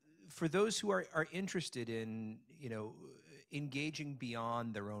those who are interested in, engaging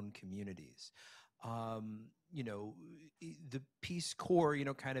beyond their own communities, the Peace Corps,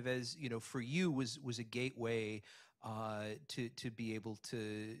 kind of as, for you was a gateway to be able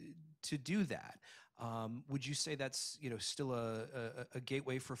to do that. Would you say that's, still a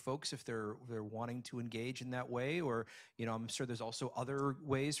gateway for folks if they're wanting to engage in that way? Or, I'm sure there's also other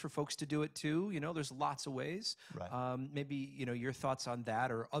ways for folks to do it too. There's lots of ways. Right. Maybe, your thoughts on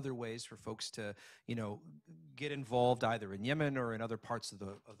that, or other ways for folks to, get involved either in Yemen or in other parts of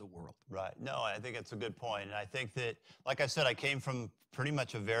the world. Right. No, I think it's a good point. And I think that, like I said, I came from pretty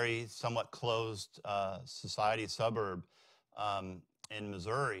much a very somewhat closed society suburb in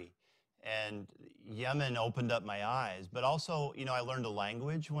Missouri. And Yemen opened up my eyes. But also, I learned a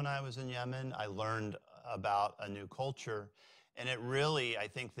language when I was in Yemen. I learned about a new culture. And it really, I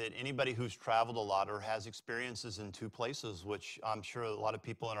think that anybody who's traveled a lot or has experiences in two places, which I'm sure a lot of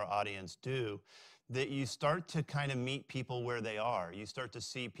people in our audience do, that you start to kind of meet people where they are. You start to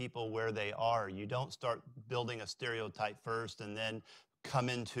see people where they are. You don't start building a stereotype first and then come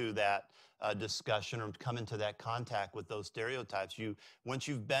into that discussion or come into that contact with those stereotypes. Once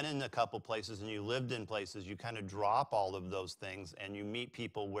you've been in a couple places and you lived in places, you kind of drop all of those things and you meet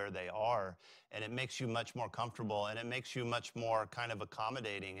people where they are, and it makes you much more comfortable, and it makes you much more kind of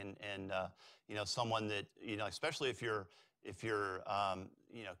accommodating and someone that, especially if you're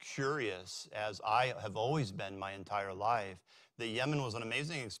curious, as I have always been my entire life, that Yemen was an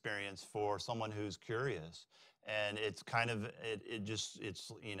amazing experience for someone who's curious. And it's kind of,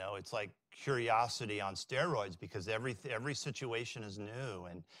 it's like curiosity on steroids, because every situation is new,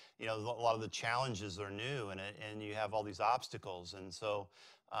 and, a lot of the challenges are new, and you have all these obstacles. And so,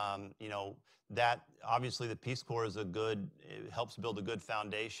 that obviously the Peace Corps is it helps build a good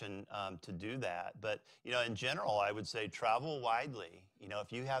foundation to do that. But, in general, I would say travel widely.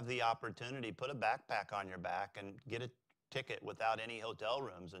 If you have the opportunity, put a backpack on your back and get a ticket without any hotel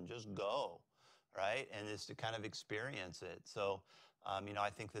rooms and just go. Right? And is to kind of experience it. So, I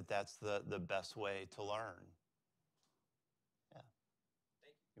think that that's the best way to learn. Yeah. Thank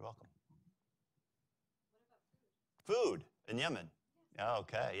you. You're welcome. What about food? Food in Yemen? Yeah.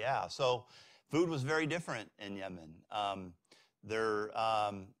 Okay, yeah. So food was very different in Yemen. I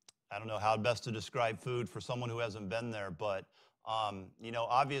don't know how best to describe food for someone who hasn't been there, but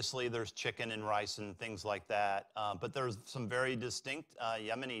obviously there's chicken and rice and things like that, but there's some very distinct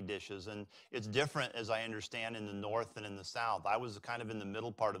Yemeni dishes, and it's different, as I understand, in the north and in the south. I was kind of in the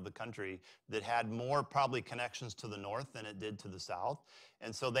middle part of the country that had more probably connections to the north than it did to the south.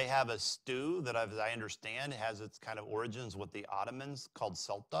 And so they have a stew that, as I understand, has its kind of origins with the Ottomans called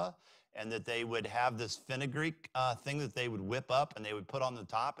Sulta, and that they would have this fenugreek thing that they would whip up and they would put on the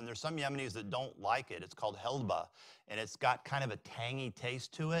top. And there's some Yemenis that don't like it. It's called helba, and it's got kind of a tangy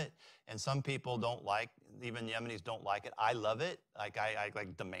taste to it. And some people don't like, even Yemenis don't like it. I love it. Like I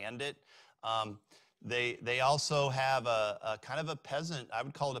like demand it. They also have a kind of a peasant, I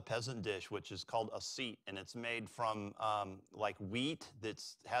would call it a peasant dish, which is called a seat, and it's made from like wheat that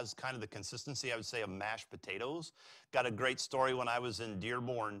has kind of the consistency, I would say, of mashed potatoes. Got a great story when I was in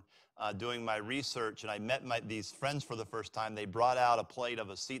Dearborn doing my research, and I met these friends for the first time. They brought out a plate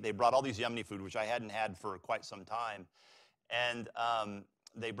of a seat. They brought all these Yemeni food, which I hadn't had for quite some time, and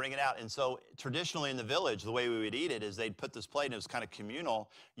they bring it out. And so traditionally in the village, the way we would eat it is they'd put this plate, and it was kind of communal.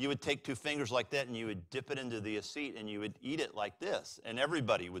 You would take two fingers like that, and you would dip it into the seat, and you would eat it like this. And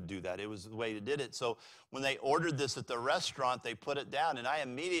everybody would do that. It was the way they did it. So when they ordered this at the restaurant, they put it down, and I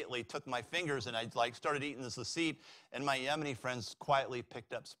immediately took my fingers, and I started eating this seat, and my Yemeni friends quietly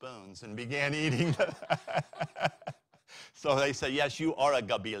picked up spoons and began eating. So they said, yes, you are a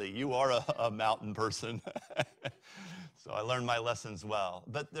Gabili. You are a mountain person. So I learned my lessons well.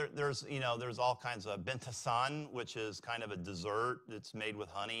 But there's all kinds of bentasan, which is kind of a dessert that's made with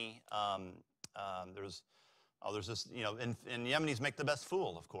honey. There's this, and Yemenis make the best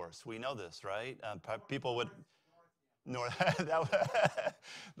fool, of course. We know this, right? People would...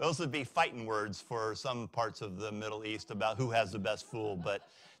 Those would be fighting words for some parts of the Middle East about who has the best fool. But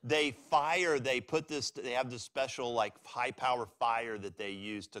they have this special like high power fire that they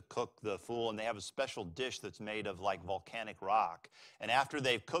use to cook the fool, and they have a special dish that's made of like volcanic rock. And after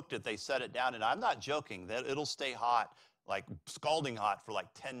they've cooked it, they set it down, and I'm not joking, that it'll stay hot, like scalding hot for like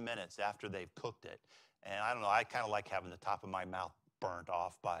 10 minutes after they've cooked it. And I don't know, I kind of like having the top of my mouth burnt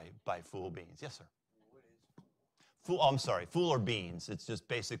off by fool beans. Yes, sir. What is Fool, oh, I'm sorry, fool or beans. It's just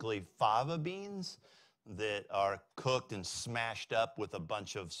basically fava beans that are cooked and smashed up with a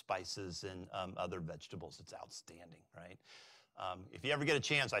bunch of spices and other vegetables. It's outstanding, right? If you ever get a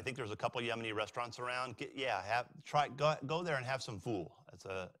chance, I think there's a couple Yemeni restaurants around. Go there and have some fool. It's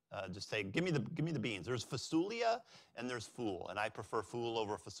just say, give me the beans. There's fasulia and there's fool, and I prefer fool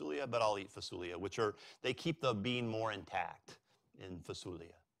over fasulia, but I'll eat fasulia, they keep the bean more intact in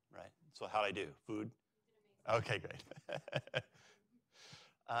fasulia, right? So how'd I do? Food? Okay, great.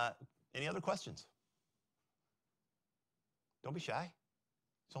 Any other questions? Don't be shy.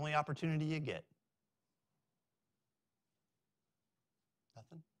 It's the only opportunity you get.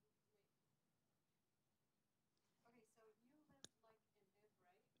 Nothing? Okay, so you lived like in Ib,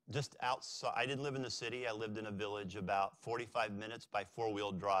 right? Just outside. I didn't live in the city. I lived in a village about 45 minutes by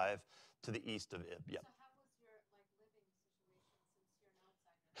four-wheel drive to the east of Ib. Yep. So how was your like living situation since you're an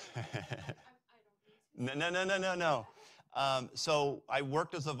outsider? I don't mean to. No. So I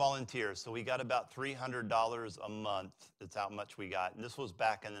worked as a volunteer. So we got about $300 a month. That's how much we got. And this was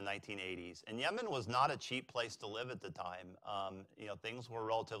back in the 1980s. And Yemen was not a cheap place to live at the time. Things were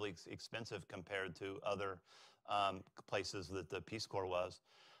relatively expensive compared to other places that the Peace Corps was.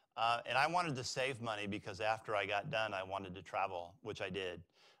 And I wanted to save money because after I got done, I wanted to travel, which I did.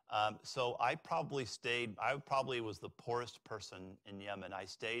 So I probably was the poorest person in Yemen. I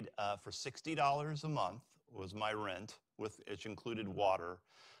stayed for $60 a month was my rent, which included water.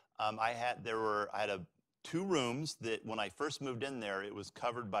 I had 2 rooms that when I first moved in there, it was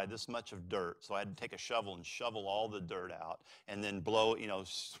covered by this much of dirt. So I had to take a shovel and shovel all the dirt out and then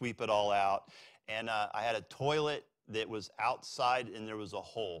sweep it all out. And I had a toilet that was outside and there was a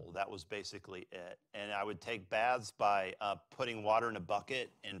hole. That was basically it. And I would take baths by putting water in a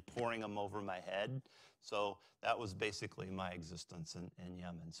bucket and pouring them over my head. So that was basically my existence in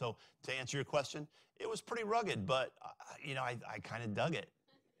Yemen. So to answer your question, it was pretty rugged, but I kind of dug it.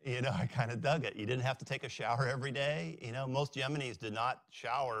 I kind of dug it. You didn't have to take a shower every day. Most Yemenis did not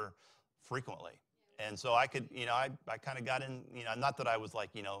shower frequently. And so I could, I kind of got in, not that I was like,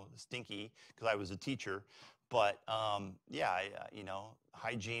 stinky because I was a teacher, but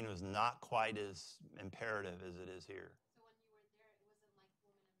hygiene was not quite as imperative as it is here. So when you were there, it wasn't like women and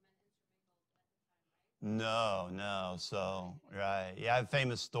men intermingled at the time, right? No. So, right. Yeah, I have a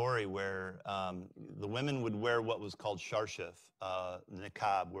famous story where the women would wear what was called sharshif,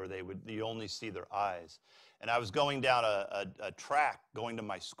 niqab, where you only see their eyes. And I was going down a track going to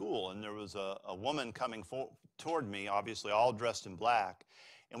my school, and there was a woman coming toward me, obviously all dressed in black.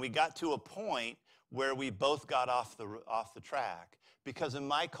 And we got to a point where we both got off the track. Because in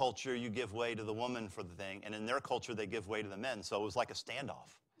my culture, you give way to the woman for the thing, and in their culture, they give way to the men. So it was like a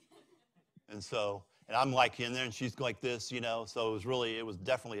standoff. And I'm like in there, and she's like this, So it was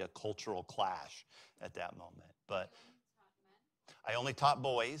definitely a cultural clash at that moment. But I only taught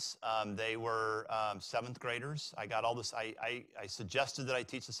boys. They were 7th graders. I got all this. I suggested that I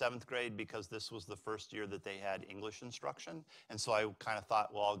teach the 7th grade because this was the first year that they had English instruction. And so I kind of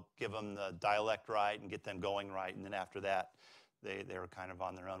thought, well, I'll give them the dialect right and get them going right. And then after that, they were kind of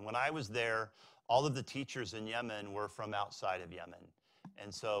on their own. When I was there, all of the teachers in Yemen were from outside of Yemen.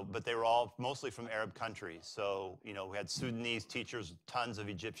 And so, but they were all mostly from Arab countries. So, we had Sudanese teachers, tons of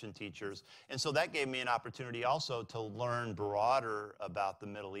Egyptian teachers. And so that gave me an opportunity also to learn broader about the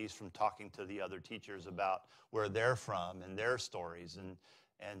Middle East from talking to the other teachers about where they're from and their stories.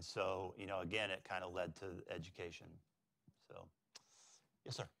 And so, again, it kind of led to education. So,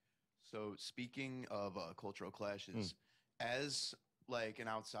 yes, sir. So speaking of cultural clashes, as like an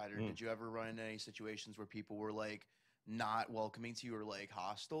outsider, did you ever run into any situations where people were like not welcoming to you or like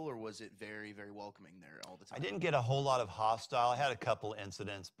hostile, or was it very, very welcoming there all the time? I didn't get a whole lot of hostile. I had a couple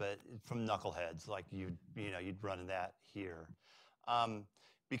incidents, but from knuckleheads, like you'd run into that here.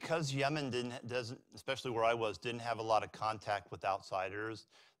 Because Yemen doesn't, especially where I was, didn't have a lot of contact with outsiders.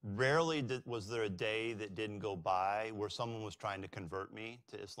 Rarely was there a day that didn't go by where someone was trying to convert me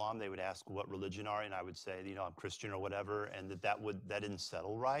to Islam. They would ask what religion are, and I would say, I'm Christian or whatever, and that didn't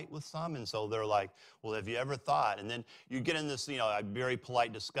settle right with some. And so they're like, well, have you ever thought? And then you get in this, a very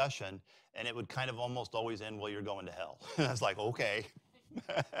polite discussion, and it would kind of almost always end, well, you're going to hell. And I was like, okay.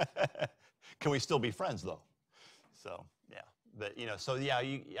 Can we still be friends, though? So, yeah. But,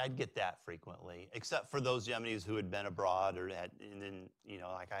 I'd get that frequently, except for those Yemenis who had been abroad and then,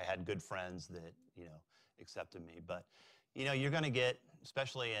 like I had good friends that, accepted me. But, you're going to get,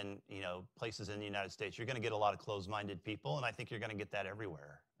 especially in, places in the United States, you're going to get a lot of closed-minded people, and I think you're going to get that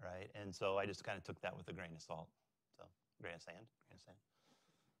everywhere, right? And so I just kind of took that with a grain of salt. So, grain of sand.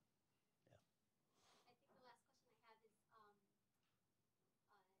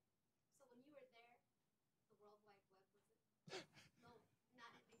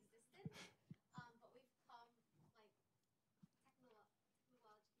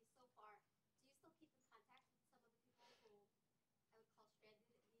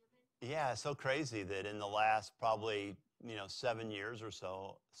 Yeah, it's so crazy that in the last probably 7 years or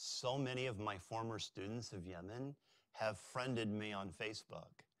so, so many of my former students of Yemen have friended me on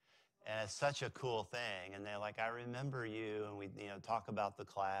Facebook. And it's such a cool thing. And they're like, I remember you. And we talk about the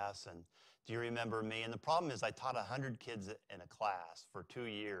class. And do you remember me? And the problem is I taught 100 kids in a class for 2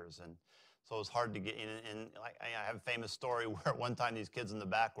 years. And so it was hard to get in. And like, I have a famous story where one time these kids in the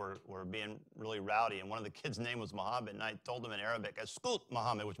back were being really rowdy. And one of the kids' name was Muhammad. And I told them in Arabic, "Escoot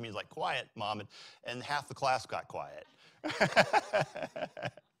Muhammad," which means like quiet, Muhammad. And half the class got quiet.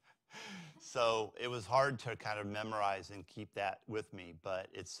 So it was hard to kind of memorize and keep that with me, but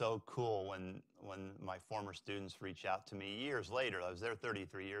it's so cool when my former students reach out to me years later. I was there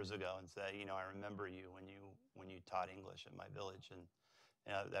 33 years ago and say, I remember you when you taught English in my village,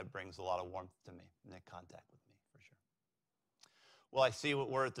 and that brings a lot of warmth to me and that contact with me for sure. Well, I see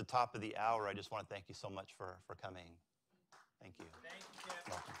we're at the top of the hour. I just want to thank you so much for coming. Thank you. Thank you, Kipp.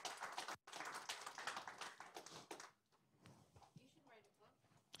 Welcome. You should write a book.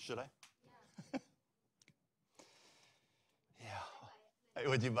 Should I? Yeah. Yeah.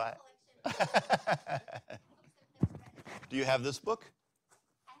 Would you buy it? Collection. Do you have this book?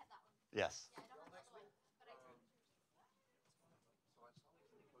 I have that one. Yes. Yeah, I don't have another one, but I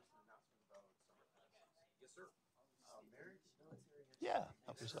can. Yeah,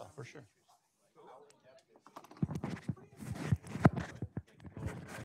 help yourself, for sure.